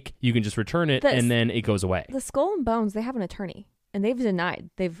it's fake, you can just return it and then it goes away. The Skull and Bones, they have an attorney, and they've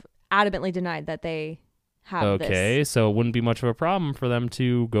adamantly denied that they have this. Okay, so it wouldn't be much of a problem for them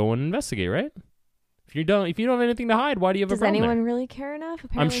to go and investigate, right? If you don't have anything to hide, why do you have a problem? Does anyone really care enough?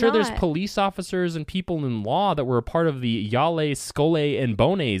 Apparently I'm sure not. There's police officers and people in law that were a part of the Yale, Skull and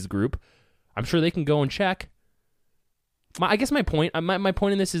Bones group. I'm sure they can go and check. I guess my point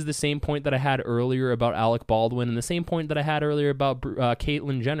in this is the same point that I had earlier about Alec Baldwin and the same point that I had earlier about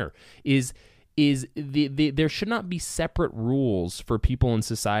Caitlyn Jenner is there should not be separate rules for people in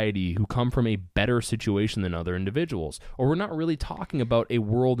society who come from a better situation than other individuals, or we're not really talking about a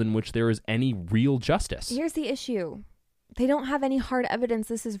world in which there is any real justice. Here's the issue. They don't have any hard evidence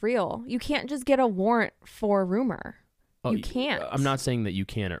this is real. You can't just get a warrant for a rumor. You can't. I'm not saying that you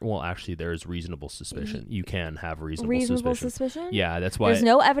can't. Well, actually, there is reasonable suspicion. You can have reasonable suspicion? Yeah, that's why. There's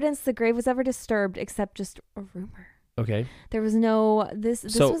no evidence the grave was ever disturbed except just a rumor. Okay. There was no this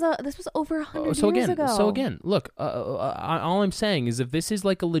was over 100 years ago. So again, look, all I'm saying is if this is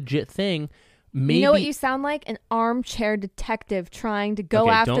like a legit thing, maybe you know what you sound like? An armchair detective trying to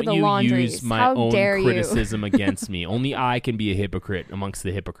go after the laundries. Don't you use my own criticism against me. Only I can be a hypocrite amongst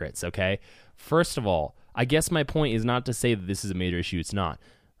the hypocrites, okay? First of all, I guess my point is not to say that this is a major issue. It's not.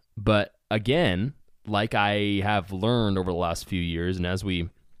 But again, like I have learned over the last few years, and as we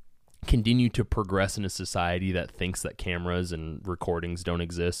continue to progress in a society that thinks that cameras and recordings don't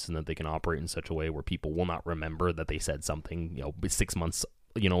exist and that they can operate in such a way where people will not remember that they said something, 6 months,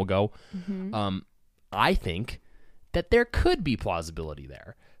 ago. I think that there could be plausibility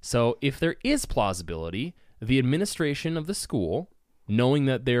there. So if there is plausibility, the administration of the school, knowing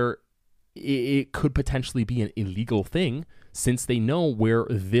that it could potentially be an illegal thing, since they know where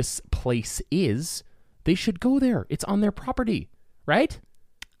this place is, they should go there. It's on their property, right?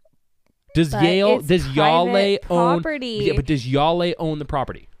 Does Yale own property? Yeah, but does Yale own the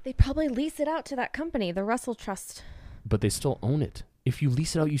property? They probably lease it out to that company, the Russell Trust. But they still own it. If you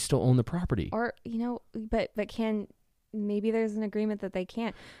lease it out, you still own the property. Or, but maybe there's an agreement that they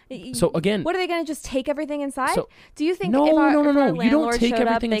can't. So again, what are they going to just take everything inside? Do you think no. If our You don't take showed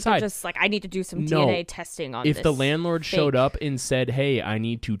everything up, inside. They could just I need to do some DNA testing on this. If the landlord showed up and said, "Hey, I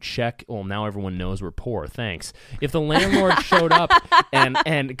need to check," well, now everyone knows we're poor. Thanks. If the landlord showed up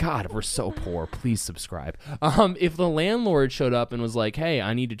and God, we're so poor. Please subscribe. If the landlord showed up and was like, "Hey,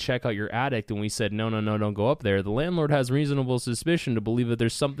 I need to check out your attic," and we said, "No, don't go up there," the landlord has reasonable suspicion to believe that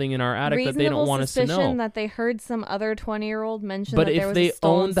there's something in our attic that they don't want us to know. That they heard some other 20-year-old mention. But that if there was they a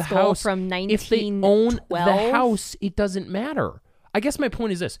stolen own the skull house, from 1912. if they own the house, it doesn't matter. I guess my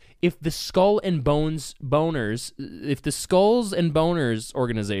point is this: if the Skulls and Boners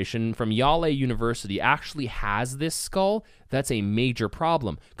organization from Yale University actually has this skull, that's a major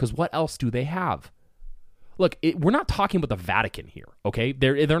problem. Because what else do they have? Look, we're not talking about the Vatican here, okay?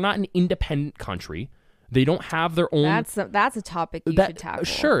 They're not an independent country. They don't have their own... That's a topic you should tackle.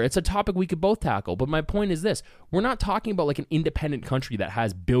 Sure, it's a topic we could both tackle. But my point is this. We're not talking about like an independent country that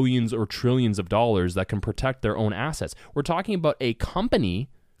has billions or trillions of dollars that can protect their own assets. We're talking about a company,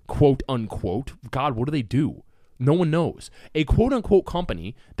 quote unquote. God, what do they do? No one knows. A quote-unquote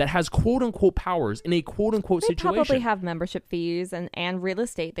company that has quote-unquote powers in a quote-unquote situation. They probably have membership fees and real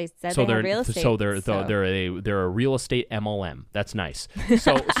estate. They said they have real estate. So they're a real estate MLM. That's nice.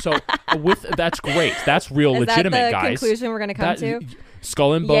 So that's great. That's real legitimate, that the guys. Conclusion we're going to come to?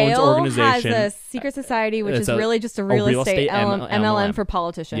 Skull and Bones Yale organization has a secret society, which is really just a real estate MLM for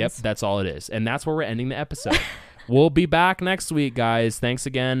politicians. Yep, that's all it is. And that's where we're ending the episode. We'll be back next week, guys. Thanks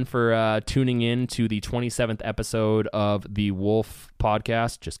again for tuning in to the 27th episode of the Wolf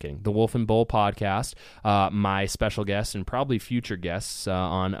podcast. Just kidding. The Wolf and Bull podcast. My special guest and probably future guests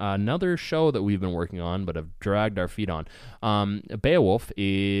on another show that we've been working on but have dragged our feet on. Baewolf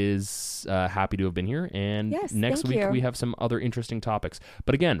is happy to have been here. And next week we have some other interesting topics.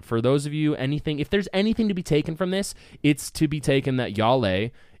 But again, for those of you, if there's anything to be taken from this, it's to be taken that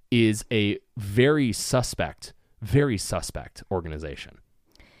Yale is a very suspect organization.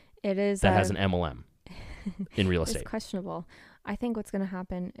 It is that has an MLM in real estate. It's questionable. I think what's going to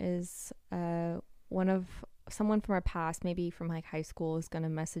happen is someone from our past, maybe from like high school, is going to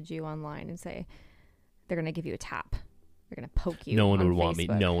message you online and say they're going to give you a tap. They're going to poke you. No one would Facebook. want me.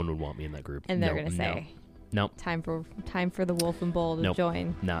 No one would want me in that group. And they're going to say, "Nope, time for the Wolf and Bull to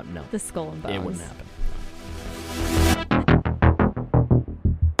join." No, the Skull and Bones. It wouldn't happen.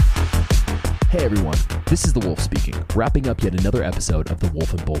 Hey everyone, this is the Wolf speaking, wrapping up yet another episode of the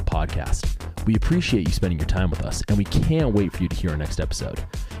Wolf and Bull podcast. We appreciate you spending your time with us, and we can't wait for you to hear our next episode.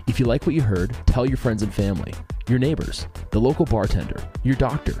 If you like what you heard, tell your friends and family, your neighbors, the local bartender, your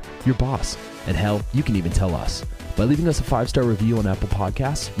doctor, your boss, and hell, you can even tell us. By leaving us a 5-star review on Apple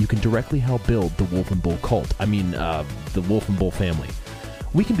Podcasts, you can directly help build the Wolf and Bull cult. The Wolf and Bull family.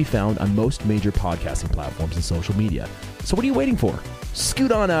 We can be found on most major podcasting platforms and social media. So what are you waiting for?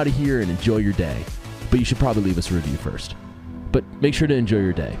 Scoot on out of here and enjoy your day. But you should probably leave us a review first. But make sure to enjoy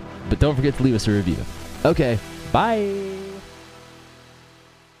your day. But don't forget to leave us a review. Okay, bye.